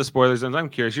 let's get into the spoilers. I'm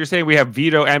curious. You're saying we have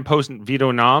veto and post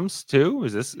veto noms too?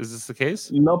 Is this the case?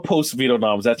 No post veto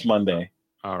noms. That's Monday.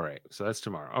 All right, so that's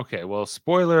tomorrow. Okay. Well,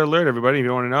 spoiler alert, everybody. If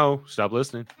you want to know, stop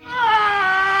listening.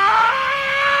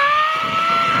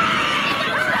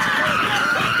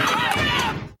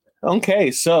 Okay,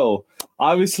 so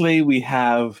obviously we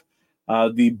have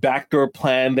the backdoor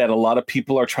plan that a lot of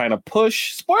people are trying to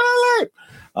push. Spoiler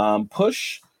alert!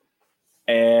 Push.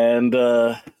 And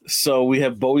so we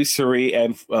have Bowie, Suri,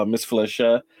 and Miss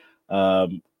Felicia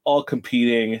all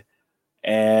competing.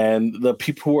 And the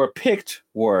people who were picked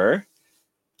were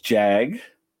Jag,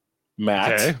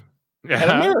 Matt, and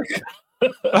America.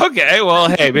 Okay, well,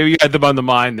 hey, maybe you had them on the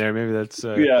mind there. Maybe that's...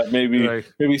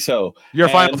 maybe so. Your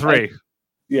final three.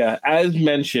 As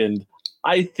mentioned,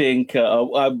 I think,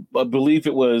 I believe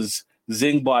it was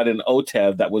Zingbot and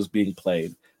Otev that was being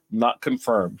played. Not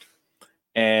confirmed.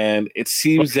 And it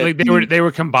seems that they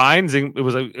were combined. It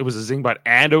was a Zingbot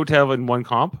and Otev in one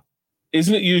comp.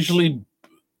 Isn't it usually?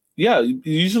 Yeah,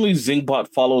 usually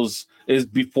Zingbot is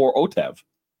before Otev.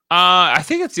 I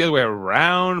think it's the other way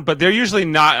around, but they're usually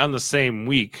not on the same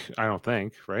week. I don't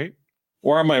think, right?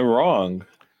 Or am I wrong?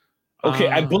 Okay,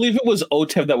 I believe it was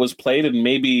OTEV that was played, and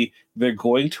maybe they're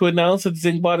going to announce that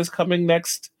Zingbot is coming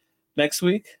next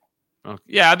week. Okay.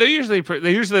 Yeah, they usually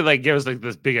like give us like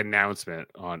this big announcement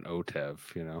on OTEV.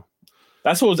 You know,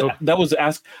 that's what was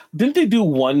asked. Didn't they do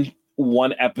one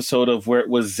episode of where it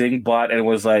was Zingbot and it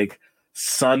was like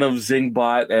son of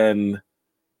Zingbot and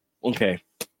okay.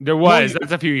 There was.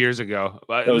 That's a few years ago.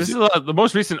 This is the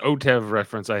most recent OTEV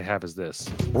reference I have is this.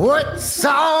 What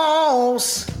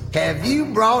sauce have you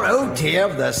brought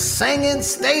OTEV the singing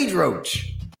stage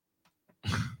roach?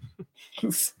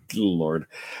 Lord.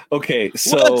 Okay,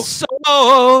 so what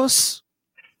sauce?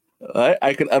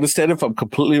 I can understand if I'm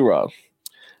completely wrong.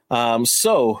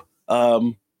 Who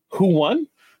won?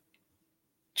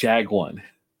 Jag won.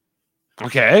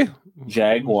 Okay.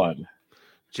 Jag won.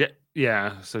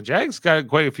 Yeah, so Jag's got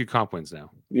quite a few comp wins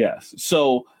now. Yes.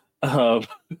 So the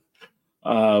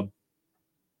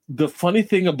funny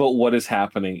thing about what is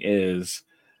happening is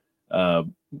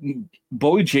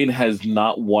Bowie Jane has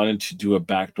not wanted to do a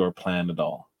backdoor plan at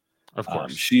all. Of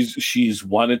course. She's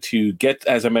wanted to get,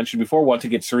 as I mentioned before, want to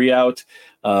get Suri out,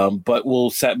 but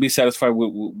will be satisfied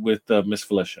with Miss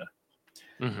Felicia.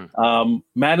 Mm-hmm.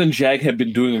 Matt and Jag have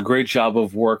been doing a great job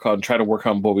of trying to work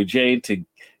on Bowie Jane to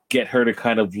get her to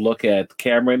kind of look at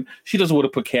Cameron. She doesn't want to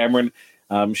put Cameron.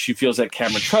 She feels that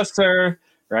Cameron trusts her,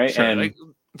 right? Sure, and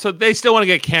so they still want to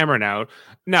get Cameron out.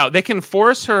 Now they can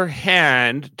force her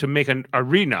hand to make a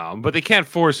renom, but they can't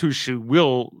force who she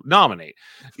will nominate.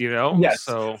 You know, yes.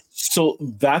 So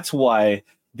that's why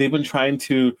they've been trying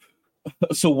to.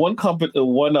 So one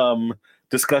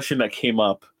discussion that came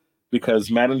up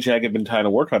because Matt and Jag have been trying to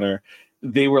work on her.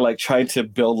 They were like trying to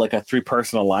build like a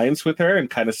 3-person alliance with her and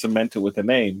kind of cement it with a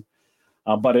name.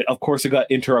 But of course it got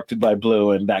interrupted by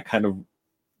Blue, and that kind of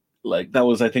I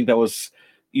think that was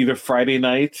either Friday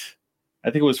night. I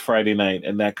think it was Friday night,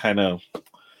 and that kind of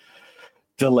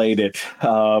delayed it.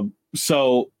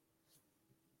 So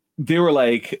they were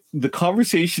like, the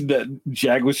conversation that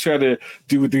Jag was trying to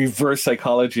do with the reverse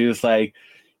psychology is like,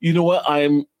 you know what, I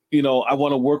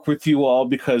want to work with you all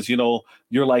because,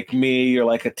 you're like me, you're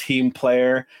like a team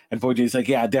player. And Boja's like,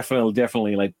 yeah,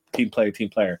 definitely, like team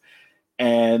player.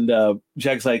 And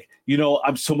Jag's like,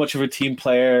 I'm so much of a team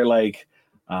player. Like,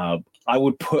 I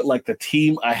would put like the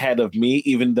team ahead of me,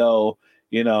 even though,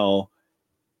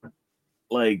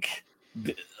 like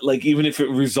even if it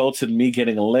results in me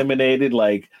getting eliminated,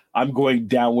 like I'm going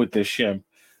down with this ship.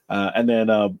 And then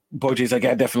Boja's like,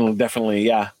 yeah, definitely,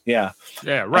 yeah. Yeah,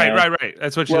 right.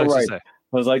 That's what she likes to say. I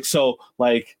was like, so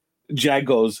like Jag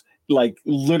goes, like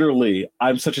literally,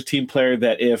 I'm such a team player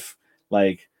that if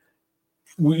like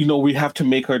we have to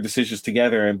make our decisions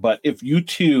together, but if you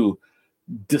two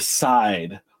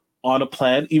decide on a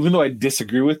plan, even though I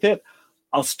disagree with it,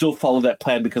 I'll still follow that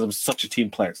plan because I'm such a team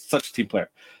player.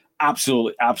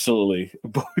 Absolutely.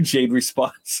 Jade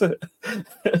responds.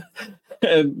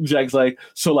 And Jag's like,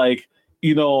 so like,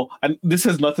 and this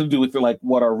has nothing to do with like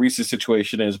what our recent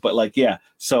situation is, but like, yeah.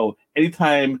 So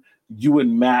anytime you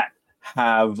and Matt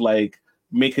have like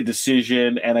make a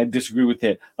decision and I disagree with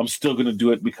it, I'm still going to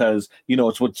do it because,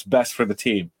 it's what's best for the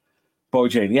team.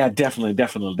 Bojane, yeah,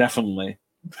 definitely.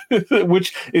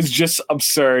 Which is just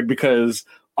absurd because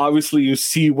obviously you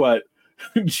see what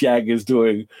Jag is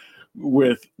doing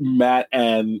with Matt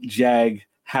and Jag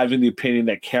having the opinion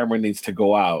that Cameron needs to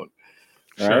go out.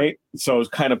 Right. Sure. So it's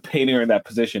kind of painting her in that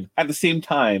position. At the same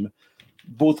time,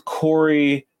 both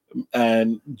Corey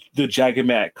and the Jag and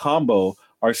Matt combo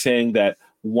are saying that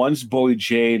once Bowie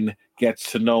Jane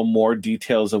gets to know more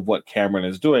details of what Cameron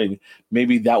is doing,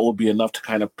 maybe that will be enough to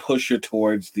kind of push her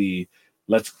towards the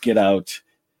let's get out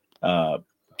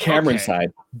Cameron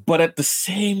side. But at the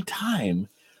same time,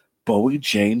 Bowie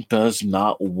Jane does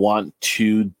not want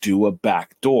to do a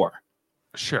backdoor.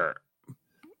 Sure.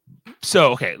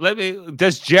 So, okay,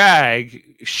 does Jag,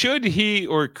 should he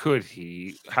or could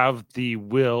he have the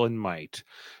will and might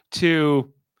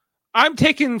to, I'm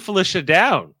taking Felicia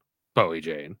down, Bowie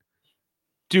Jane.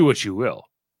 Do what you will.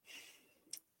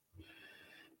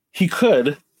 He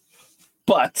could,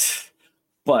 but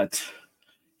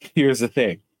here's the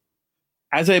thing.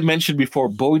 As I mentioned before,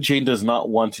 Bowie Jane does not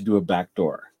want to do a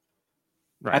backdoor.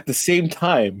 Right. At the same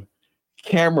time,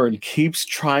 Cameron keeps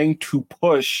trying to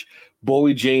push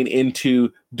Bowie Jane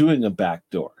into doing a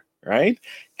backdoor, right?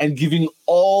 And giving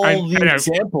all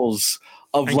examples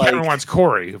of and Cameron wants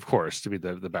Corey, of course, to be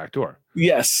the backdoor.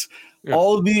 Yes. Yeah.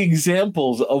 All the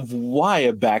examples of why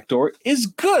a backdoor is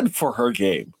good for her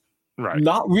game. Right.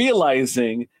 Not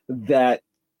realizing that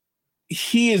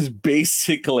he is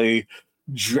basically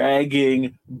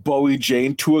dragging Bowie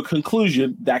Jane to a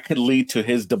conclusion that could lead to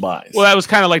his demise. Well, that was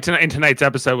kind of like in tonight's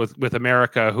episode with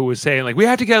America, who was saying like we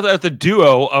have to get the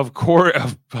duo of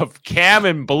Cam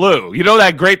and Blue. You know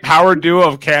that great power duo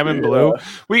of Cam and Blue.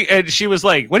 And she was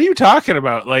like, "What are you talking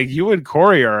about? Like you and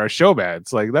Corey are a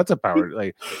showmans. Like that's a power.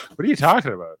 Like what are you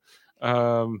talking about?"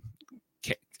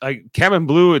 Like Cam and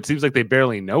Blue, it seems like they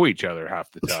barely know each other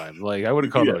half the time. Like I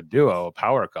wouldn't call them a duo, a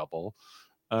power couple.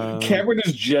 Cameron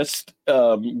is just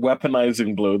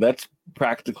weaponizing Blue. That's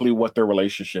practically what their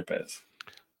relationship is.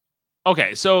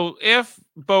 Okay, so if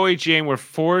Bowie Jane were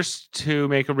forced to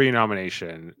make a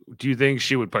renomination, do you think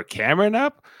she would put Cameron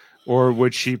up, or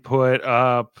would she put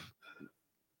up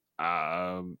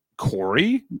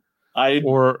Corey? I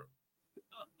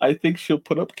think she'll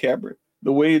put up Cameron.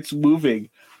 The way it's moving,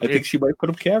 I think she might put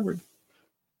up Cameron.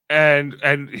 And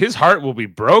his heart will be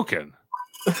broken.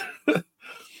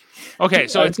 Okay,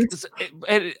 so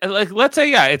like let's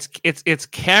say it's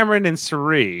Cameron and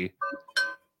Suri.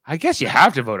 I guess you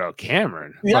have to vote out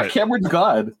Cameron. Yeah, Cameron's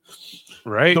God,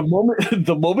 right? The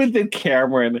moment that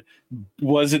Cameron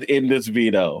wasn't in this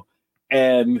veto,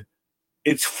 and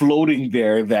it's floating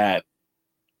there that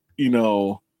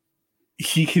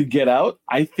he could get out,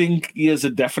 I think he has a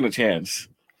definite chance.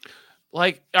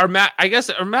 Like Matt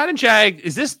and Jag,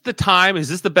 is this the time? Is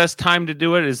this the best time to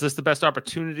do it? Is this the best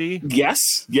opportunity?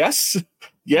 Yes.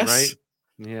 Right?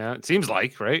 Yeah, it seems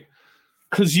like, right?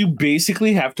 Because you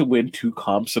basically have to win 2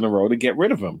 comps in a row to get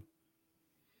rid of him.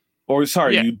 Or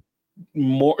sorry,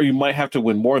 you might have to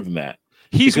win more than that.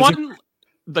 He's won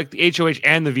like the HOH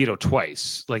and the veto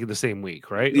twice, like in the same week,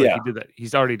 right? Like yeah, he did that.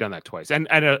 He's already done that twice, and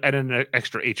an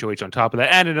extra HOH on top of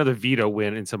that, and another veto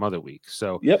win in some other week.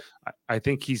 So yep, I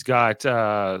think he's got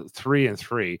 3 and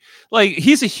 3. Like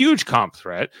he's a huge comp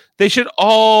threat. They should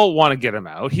all want to get him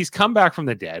out. He's come back from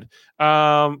the dead.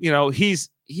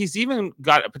 He's even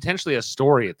got potentially a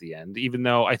story at the end, even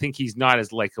though I think he's not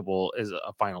as likable as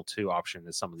a final 2 option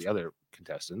as some of the other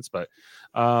contestants. But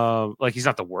like he's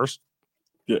not the worst.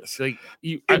 Yes, like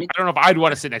I don't know if I'd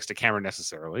want to sit next to Cameron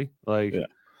necessarily. Like,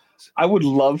 I would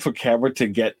love for Cameron to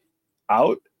get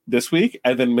out this week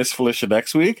and then Miss Felicia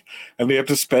next week, and they have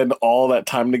to spend all that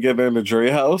time together in the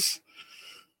jury house.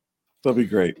 That'd be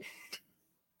great.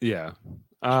 Yeah.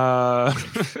 All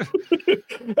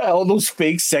those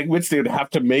fake segments they would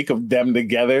have to make of them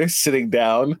together sitting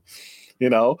down.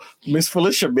 Miss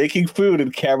Felicia making food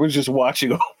and Cameron's just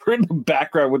watching over in the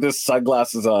background with his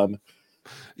sunglasses on.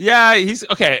 Yeah, he's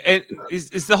okay.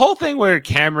 Is the whole thing where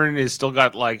Cameron is still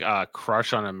got like a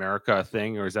crush on America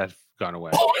thing, or is that gone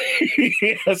away?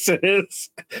 Yes, it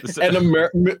is. And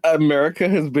America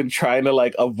has been trying to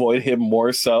like avoid him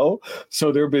more so.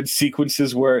 So there have been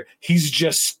sequences where he's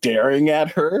just staring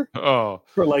at her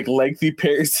for like lengthy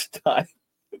periods of time.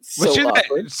 So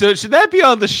should that be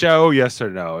on the show? Yes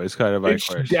or no? It's kind of like it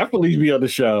should definitely be on the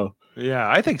show. Yeah,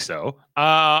 I think so.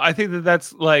 I think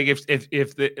that's like if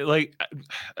the like,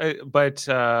 but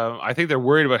I think they're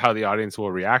worried about how the audience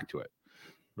will react to it,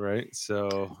 right?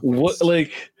 So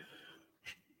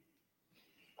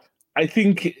I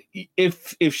think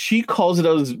if she calls it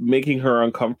out as making her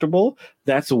uncomfortable,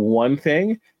 that's one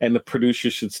thing, and the producer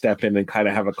should step in and kind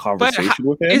of have a conversation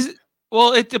with him.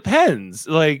 Well, it depends.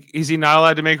 Like, is he not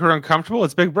allowed to make her uncomfortable?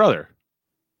 It's Big Brother.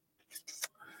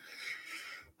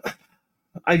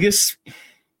 I guess,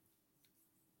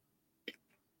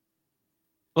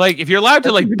 like, if you're allowed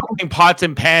to like bang pots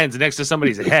and pans next to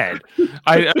somebody's head,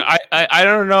 I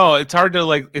don't know. It's hard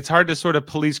to sort of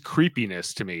police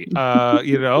creepiness to me. Like,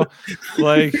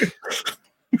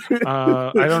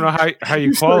 I don't know how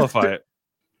you qualify it.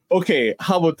 Okay,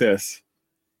 how about this?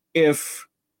 If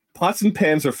pots and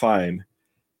pans are fine,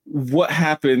 what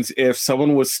happens if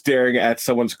someone was staring at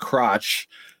someone's crotch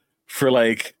for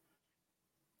like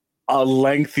a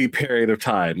lengthy period of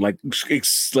time? Like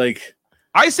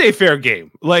I say fair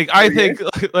game. Like I think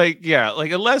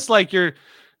unless you're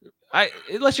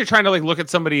trying to like look at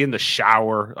somebody in the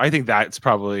shower, I think that's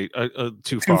probably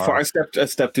too far. A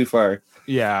step too far.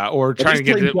 Yeah, or trying to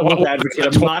get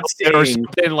I'm not saying or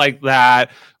something like that,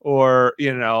 or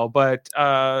but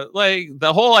like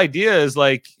the whole idea is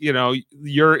like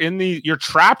you're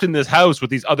trapped in this house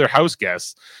with these other house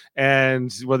guests,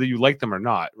 and whether you like them or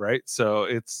not, right? So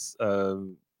it's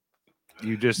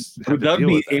you just that'd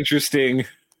be interesting.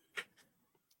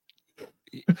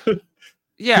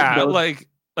 Yeah, like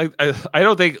I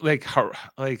don't think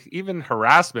like even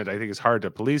harassment I think is hard to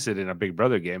police it in a Big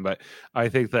Brother game, but I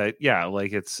think that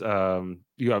like it's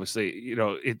you obviously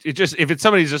it just if it's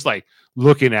somebody's just like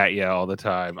looking at you all the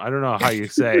time, I don't know how you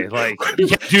say like you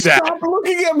can't do that. Stop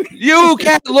looking at me. You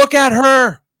can't look at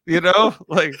her.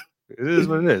 Like it is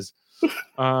what it is.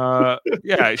 Yeah,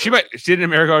 didn't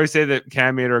America always say that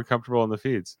Cam made her uncomfortable in the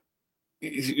feeds?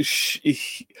 Yes,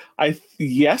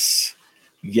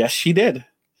 she did.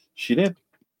 She did.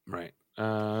 Right.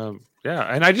 Yeah,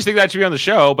 and I just think that should be on the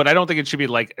show, but I don't think it should be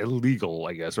like illegal,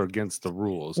 I guess, or against the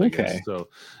rules. I guess. So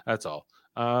that's all.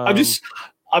 I'm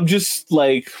just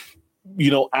like,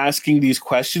 asking these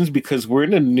questions because we're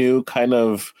in a new kind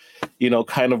of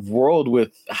world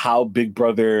with how Big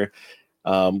Brother,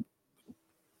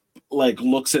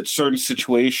 looks at certain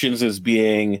situations as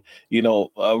being,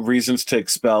 reasons to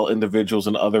expel individuals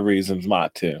and other reasons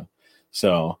not to.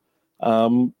 So,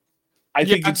 I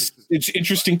think it's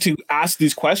interesting to ask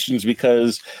these questions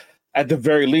because at the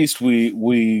very least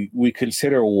we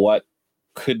consider what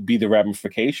could be the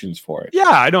ramifications for it. Yeah,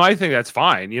 I know. I think that's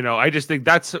fine. I just think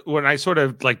that's when I sort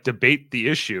of debate the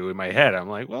issue in my head. I'm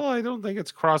like, well, I don't think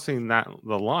it's crossing the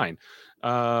line.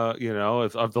 Of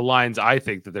the lines I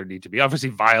think that there need to be. Obviously,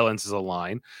 violence is a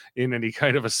line. In any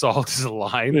kind of assault is a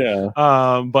line. Yeah.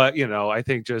 But I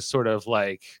think just sort of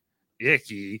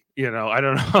icky. I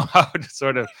don't know how to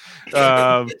sort of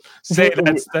say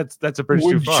that's a bridge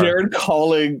too far. Jared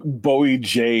calling Bowie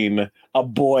Jane a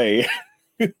boy.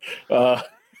 It's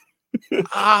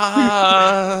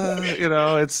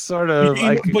sort of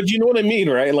but you know what I mean,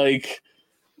 right?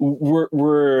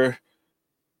 We're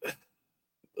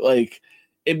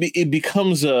it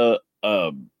becomes a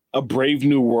brave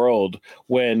new world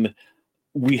when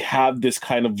we have this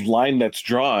kind of line that's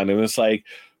drawn, and it's like,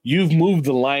 you've moved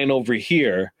the line over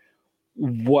here.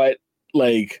 What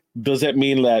does that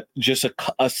mean that just a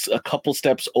couple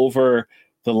steps over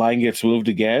the line gets moved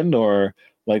again, or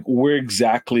where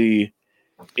exactly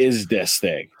is this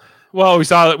thing? Well, we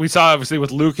saw obviously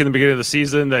with Luke in the beginning of the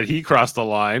season that he crossed the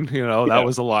line. That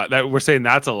was a lot. That we're saying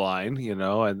that's a line.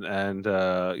 And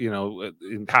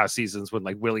in past seasons when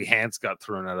Willie Hantz got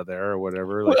thrown out of there or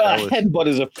whatever. Headbutt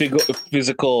is a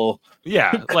physical.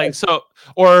 Yeah, so,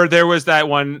 or there was that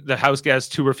one, the house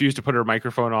guest who refused to put her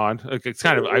microphone on. It's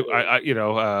kind of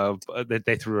that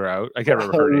they threw her out. I can't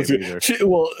remember her name either.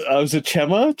 Was it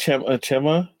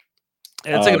Chema?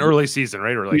 And it's an early season,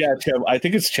 right? Or Chema. I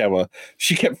think it's Chema.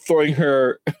 She kept throwing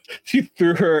she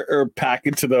threw her pack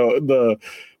into the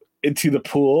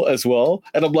pool as well.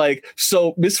 And I'm like,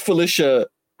 so Miss Felicia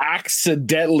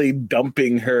accidentally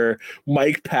dumping her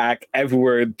mic pack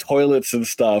everywhere in toilets and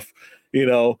stuff,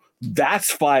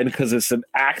 that's fine because it's an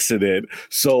accident.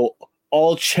 So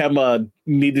all Chema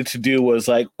needed to do was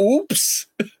oops.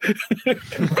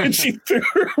 And she threw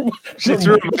her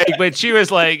mic, but she was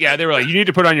they were you need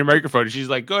to put on your microphone. And she's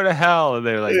like, go to hell. And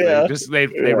they're they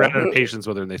ran out of patience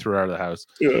with her and they threw her out of the house.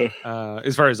 Yeah.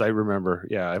 As far as I remember.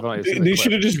 Yeah. I've only seen they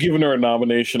should have just given her a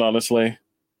nomination, honestly.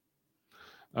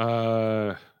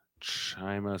 Chima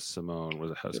Simone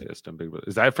was a house guest on Big Brother.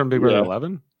 Is that from Big Brother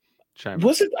 11?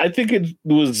 Was it? I think it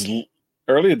was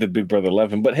earlier than Big Brother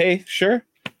 11, but hey, sure.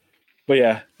 But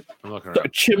yeah,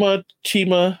 Chima,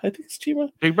 I think it's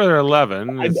Chima. Big Brother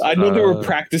 11. I know they were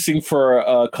practicing for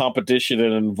a competition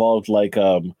and involved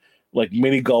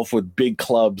mini golf with big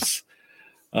clubs.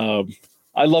 I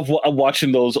love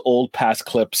watching those old past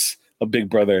clips of Big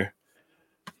Brother.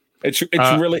 It's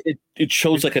really it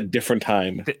shows a different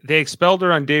time. They expelled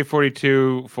her on day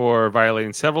 42 for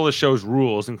violating several of the show's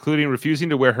rules, including refusing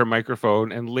to wear her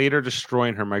microphone and later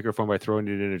destroying her microphone by throwing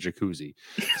it in a jacuzzi.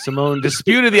 Simone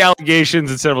disputed the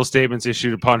allegations and several statements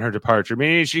issued upon her departure,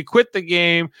 meaning she quit the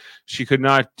game. She could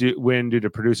not win due to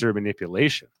producer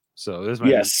manipulation. So this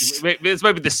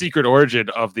might be the secret origin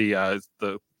of the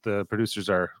producers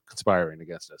are conspiring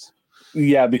against us.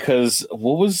 Yeah, because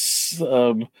what was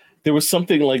there was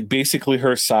something basically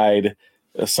her side,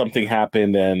 something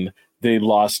happened and they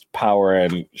lost power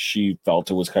and she felt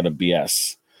it was kind of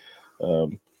BS. Yeah,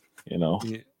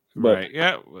 but right.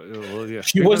 Yeah. Well, yeah.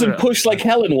 She wasn't pushed like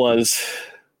Helen was.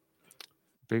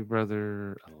 Big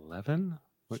Brother 11?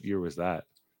 What year was that?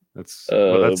 That's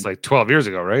 12 years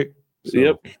ago, right? So,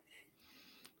 yep.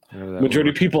 Majority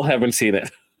of people haven't seen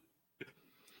it.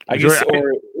 I guess,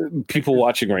 or people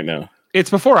watching right now. It's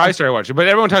before I started watching, but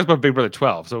everyone talks about Big Brother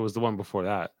 12, so it was the one before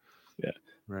that. Yeah.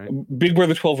 Right. Big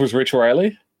Brother 12 was Rachel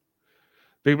Riley?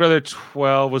 Big Brother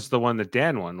 12 was the one that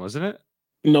Dan won, wasn't it?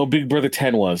 No, Big Brother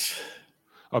 10 was.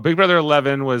 Oh, Big Brother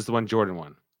 11 was the one Jordan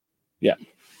won. Yeah.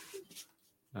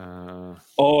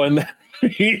 And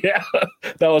yeah,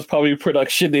 that was probably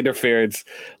production interference.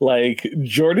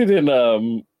 Jordan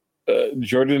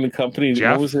and company.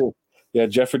 Jeff? What was it? Yeah,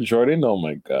 Jeff and Jordan. Oh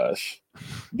my gosh.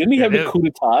 Didn't he have a coup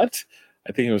d'etat?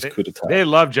 I think it was coup d'etat. They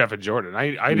love Jeff and Jordan.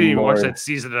 I didn't even watch that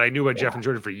season, and I knew about Jeff and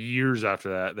Jordan for years after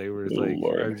that. They were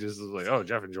I just was like, oh,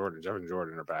 Jeff and Jordan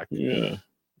are back. Yeah.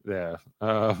 Yeah.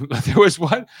 There was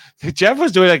one. Jeff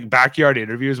was doing like backyard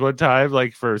interviews one time,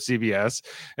 like for CBS,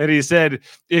 and he said,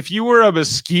 "If you were a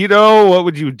mosquito, what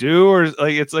would you do?" Or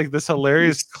like it's like this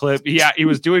hilarious clip. Yeah, he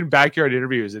was doing backyard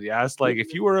interviews, and he asked, like,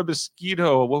 "If you were a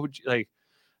mosquito, what would you like?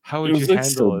 How It would you was like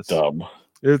handle so this?" dumb.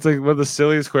 It's like one of the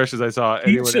silliest questions I saw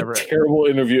anyone He's ever. a terrible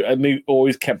interview, and they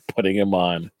always kept putting him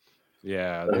on.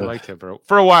 Yeah, they liked him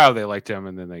for a while. They liked him,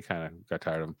 and then they kind of got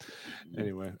tired of him.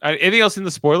 Anyway, anything else in the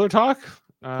spoiler talk?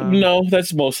 No,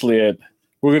 that's mostly it.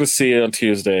 We're gonna see it on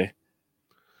Tuesday.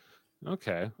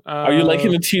 Okay. Are you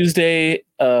liking the Tuesday?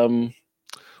 Well,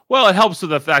 it helps with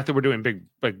the fact that we're doing big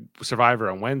Survivor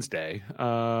on Wednesday.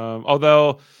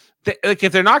 Although, like,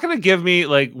 if they're not going to give me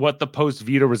like what the post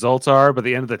veto results are by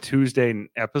the end of the Tuesday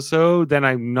episode, then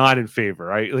I'm not in favor.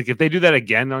 Right? Like, if they do that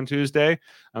again on Tuesday,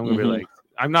 I'm going to be like,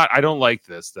 I'm not. I don't like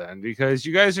this then, because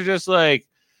you guys are just like,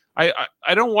 I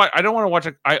don't want to watch.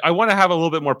 I want to have a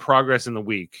little bit more progress in the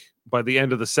week by the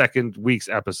end of the second week's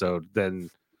episode than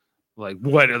like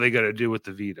what are they going to do with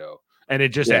the veto? And it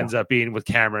just ends up being with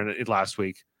Cameron last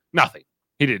week. Nothing.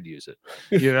 He didn't use it.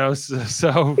 You know.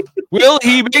 So will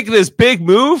he make this big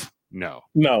move? No.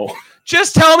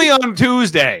 Just tell me on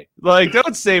Tuesday. Like,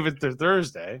 don't save it to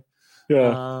Thursday.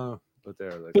 Yeah.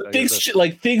 But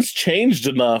things changed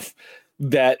enough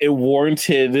that it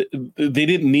warranted. They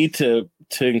didn't need to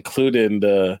include in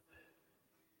the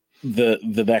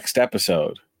next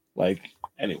episode. Like,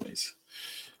 anyways,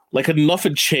 like enough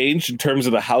had changed in terms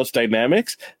of the house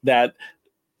dynamics that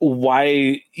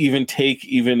why even take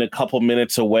even a couple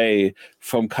minutes away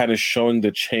from kind of showing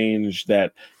the change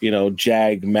that, you know,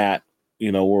 Jag, Matt,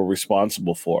 you know, were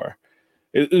responsible for.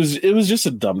 It was just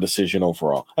a dumb decision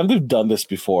overall. And they've done this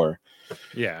before.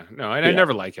 Yeah, no, and I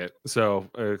never like it. So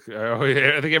I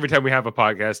think every time we have a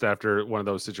podcast after one of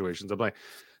those situations, I'm like,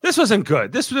 this wasn't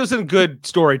good. This wasn't good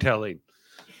storytelling.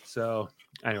 So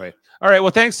anyway, all right.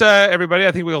 Well, thanks, everybody.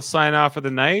 I think we'll sign off for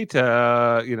the night.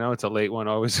 You know, it's a late one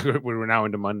always. We're now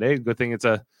into Monday. Good thing it's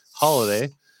a holiday.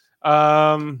 You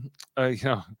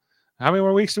know, how many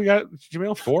more weeks do we got,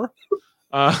 Jamil? 4?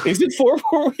 Is it 4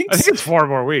 more weeks? I think it's 4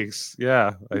 more weeks.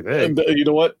 Yeah, I think. And, you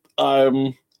know what?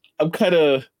 I'm kind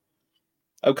of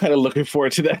looking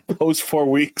forward to that post 4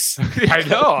 weeks. I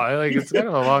know. Like, it's kind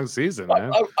of a long season,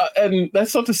 man. And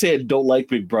that's not to say I don't like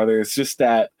Big Brother. It's just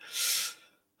that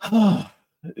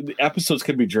the episodes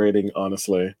can be draining,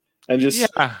 honestly. And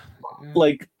just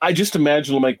like, I just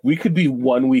imagine, like, we could be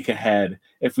 1 week ahead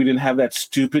if we didn't have that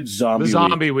stupid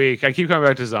zombie week. I keep coming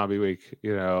back to zombie week.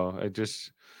 You know, and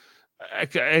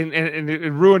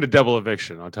it ruined a double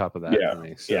eviction on top of that for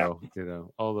me. So you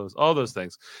know, all those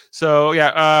things. So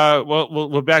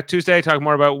we'll back Tuesday, talk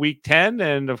more about week 10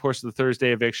 and of course the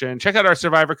Thursday eviction. Check out our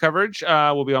Survivor coverage.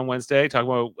 We'll be on Wednesday talking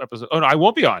about episode. Oh no, I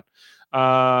won't be on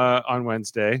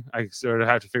Wednesday. I sort of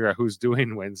have to figure out who's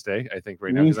doing Wednesday, I think,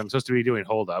 right now, because I'm supposed to be doing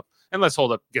Hold Up, unless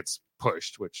Hold Up gets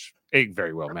pushed, which it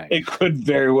very well may. It could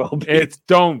very well be. It's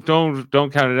don't count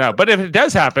it out. But if it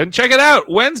does happen, check it out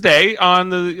Wednesday on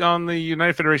the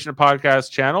United Federation of Podcasts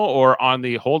channel or on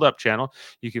the Hold Up channel.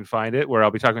 You can find it where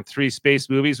I'll be talking 3 space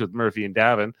movies with Murphy and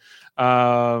Davin.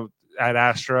 Ad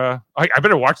Astra. I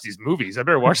better watch these movies. I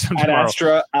better watch them tomorrow. Ad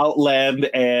Astra, Outland,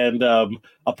 and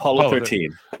Apollo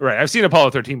 13. Right. I've seen Apollo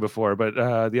 13 before, but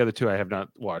the other 2 I have not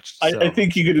watched. So. I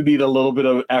think you're going to need a little bit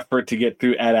of effort to get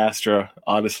through Ad Astra,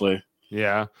 honestly.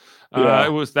 Yeah.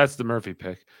 That's the Murphy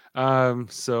pick.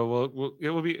 So it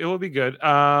will be good.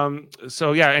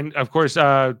 So yeah, and of course,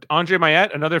 Andre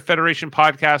Mayette, another Federation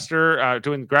podcaster,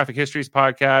 doing Graphic Histories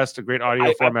podcast, a great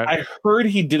audio format. I heard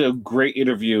he did a great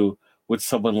interview with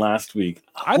someone last week.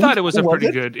 I thought it was a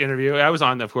pretty good interview. I was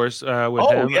on, of course,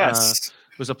 with him. Yes.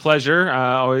 It was a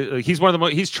pleasure. He's one of the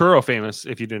he's churro famous.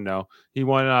 If you didn't know, he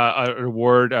won an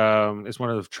award. Is one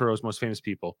of churro's most famous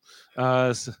people.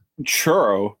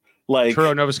 Churro, like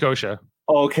Churro, Nova Scotia.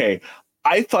 Okay,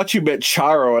 I thought you meant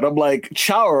Charo, and I'm like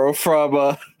Charo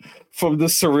from the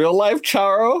Surreal Life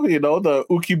Charo, you know, the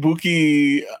Ookie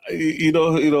Bookie, you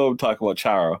know I'm talking about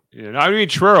Charo. Yeah, I mean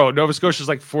Truro, Nova Scotia's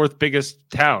like 4th biggest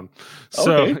town.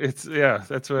 So it's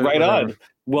that's what right on.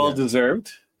 Well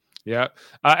deserved. Yeah.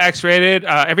 X-Rated.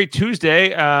 Every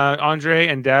Tuesday, Andre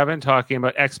and Davin talking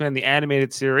about X-Men, the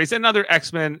animated series, and other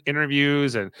X-Men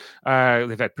interviews. And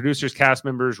they've had producers, cast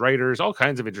members, writers, all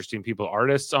kinds of interesting people,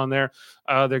 artists on there.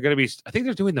 They're going to be, I think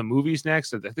they're doing the movies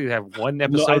next. I think they have 1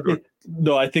 episode.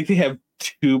 I think they have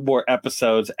 2 more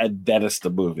episodes, and then it's the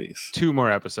movies. 2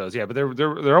 more episodes, yeah, but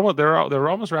they're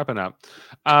almost wrapping up.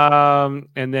 And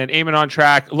then Eamon on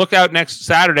track. Look out next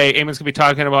Saturday. Eamon's gonna be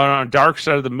talking about on Dark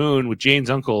Side of the Moon with Jane's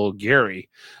uncle Gary.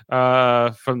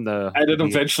 From the and then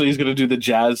eventually he's gonna do the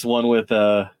jazz one with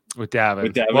Davin. With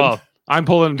Davin. Well, I'm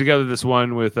pulling together this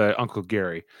one with Uncle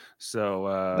Gary.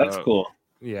 So That's cool.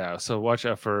 Yeah, so watch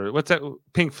out for what's that?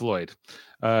 Pink Floyd.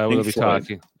 We'll Pink be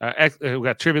Floyd. talking. We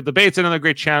got Trivia Debates, another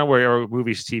great channel where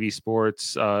movies, TV,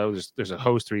 sports. There's a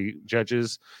host, 3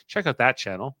 judges. Check out that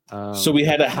channel. So we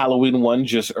had a Halloween one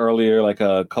just earlier, like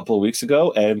a couple of weeks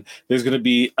ago, and there's going to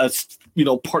be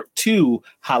a part 2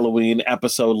 Halloween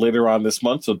episode later on this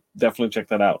month. So definitely check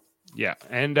that out. Yeah,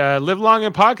 and Live Long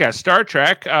and Podcast, Star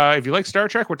Trek. If you like Star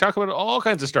Trek, we're talking about all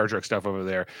kinds of Star Trek stuff over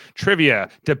there. Trivia,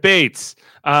 debates,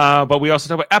 but we also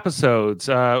talk about episodes.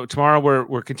 Tomorrow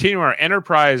we're continuing our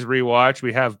Enterprise rewatch.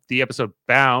 We have the episode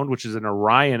Bound, which is an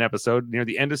Orion episode near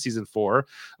the end of season 4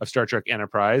 of Star Trek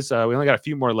Enterprise. We only got a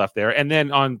few more left there. And then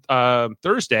on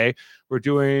Thursday, we're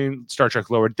doing Star Trek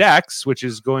Lower Decks, which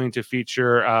is going to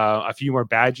feature a few more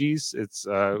badgies. It's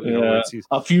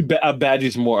a few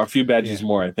badges more. A few badges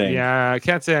more, I think. Yeah, I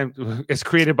can't say it's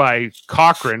created by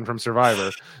Cochrane from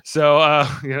Survivor. So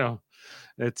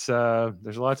it's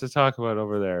there's a lot to talk about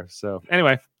over there. So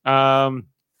anyway, I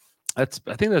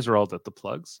think those are all the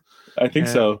plugs. I think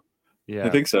so. Yeah, I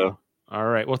think so. All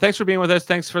right. Well, thanks for being with us.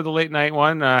 Thanks for the late night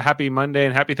one. Happy Monday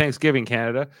and happy Thanksgiving,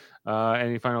 Canada.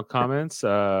 Any final comments?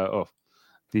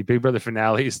 The Big Brother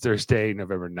finale is Thursday,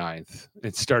 November 9th.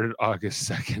 It started August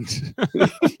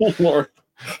 2nd. Lord.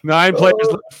 9 players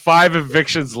left, 5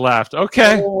 evictions left.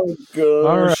 Okay. Oh my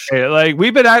gosh. All right. Like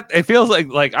we've been at, it feels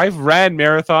like I've ran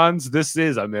marathons. This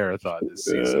is a marathon this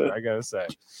season, I gotta say.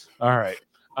 All right.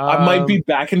 I might be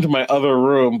back into my other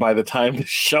room by the time the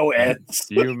show ends.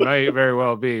 You might very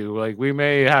well be. Like we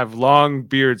may have long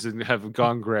beards and have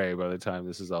gone gray by the time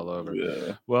this is all over.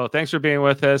 Yeah. Well, thanks for being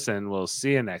with us, and we'll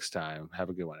see you next time. Have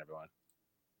a good one,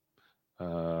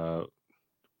 everyone.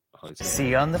 See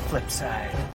you on the flip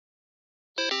side.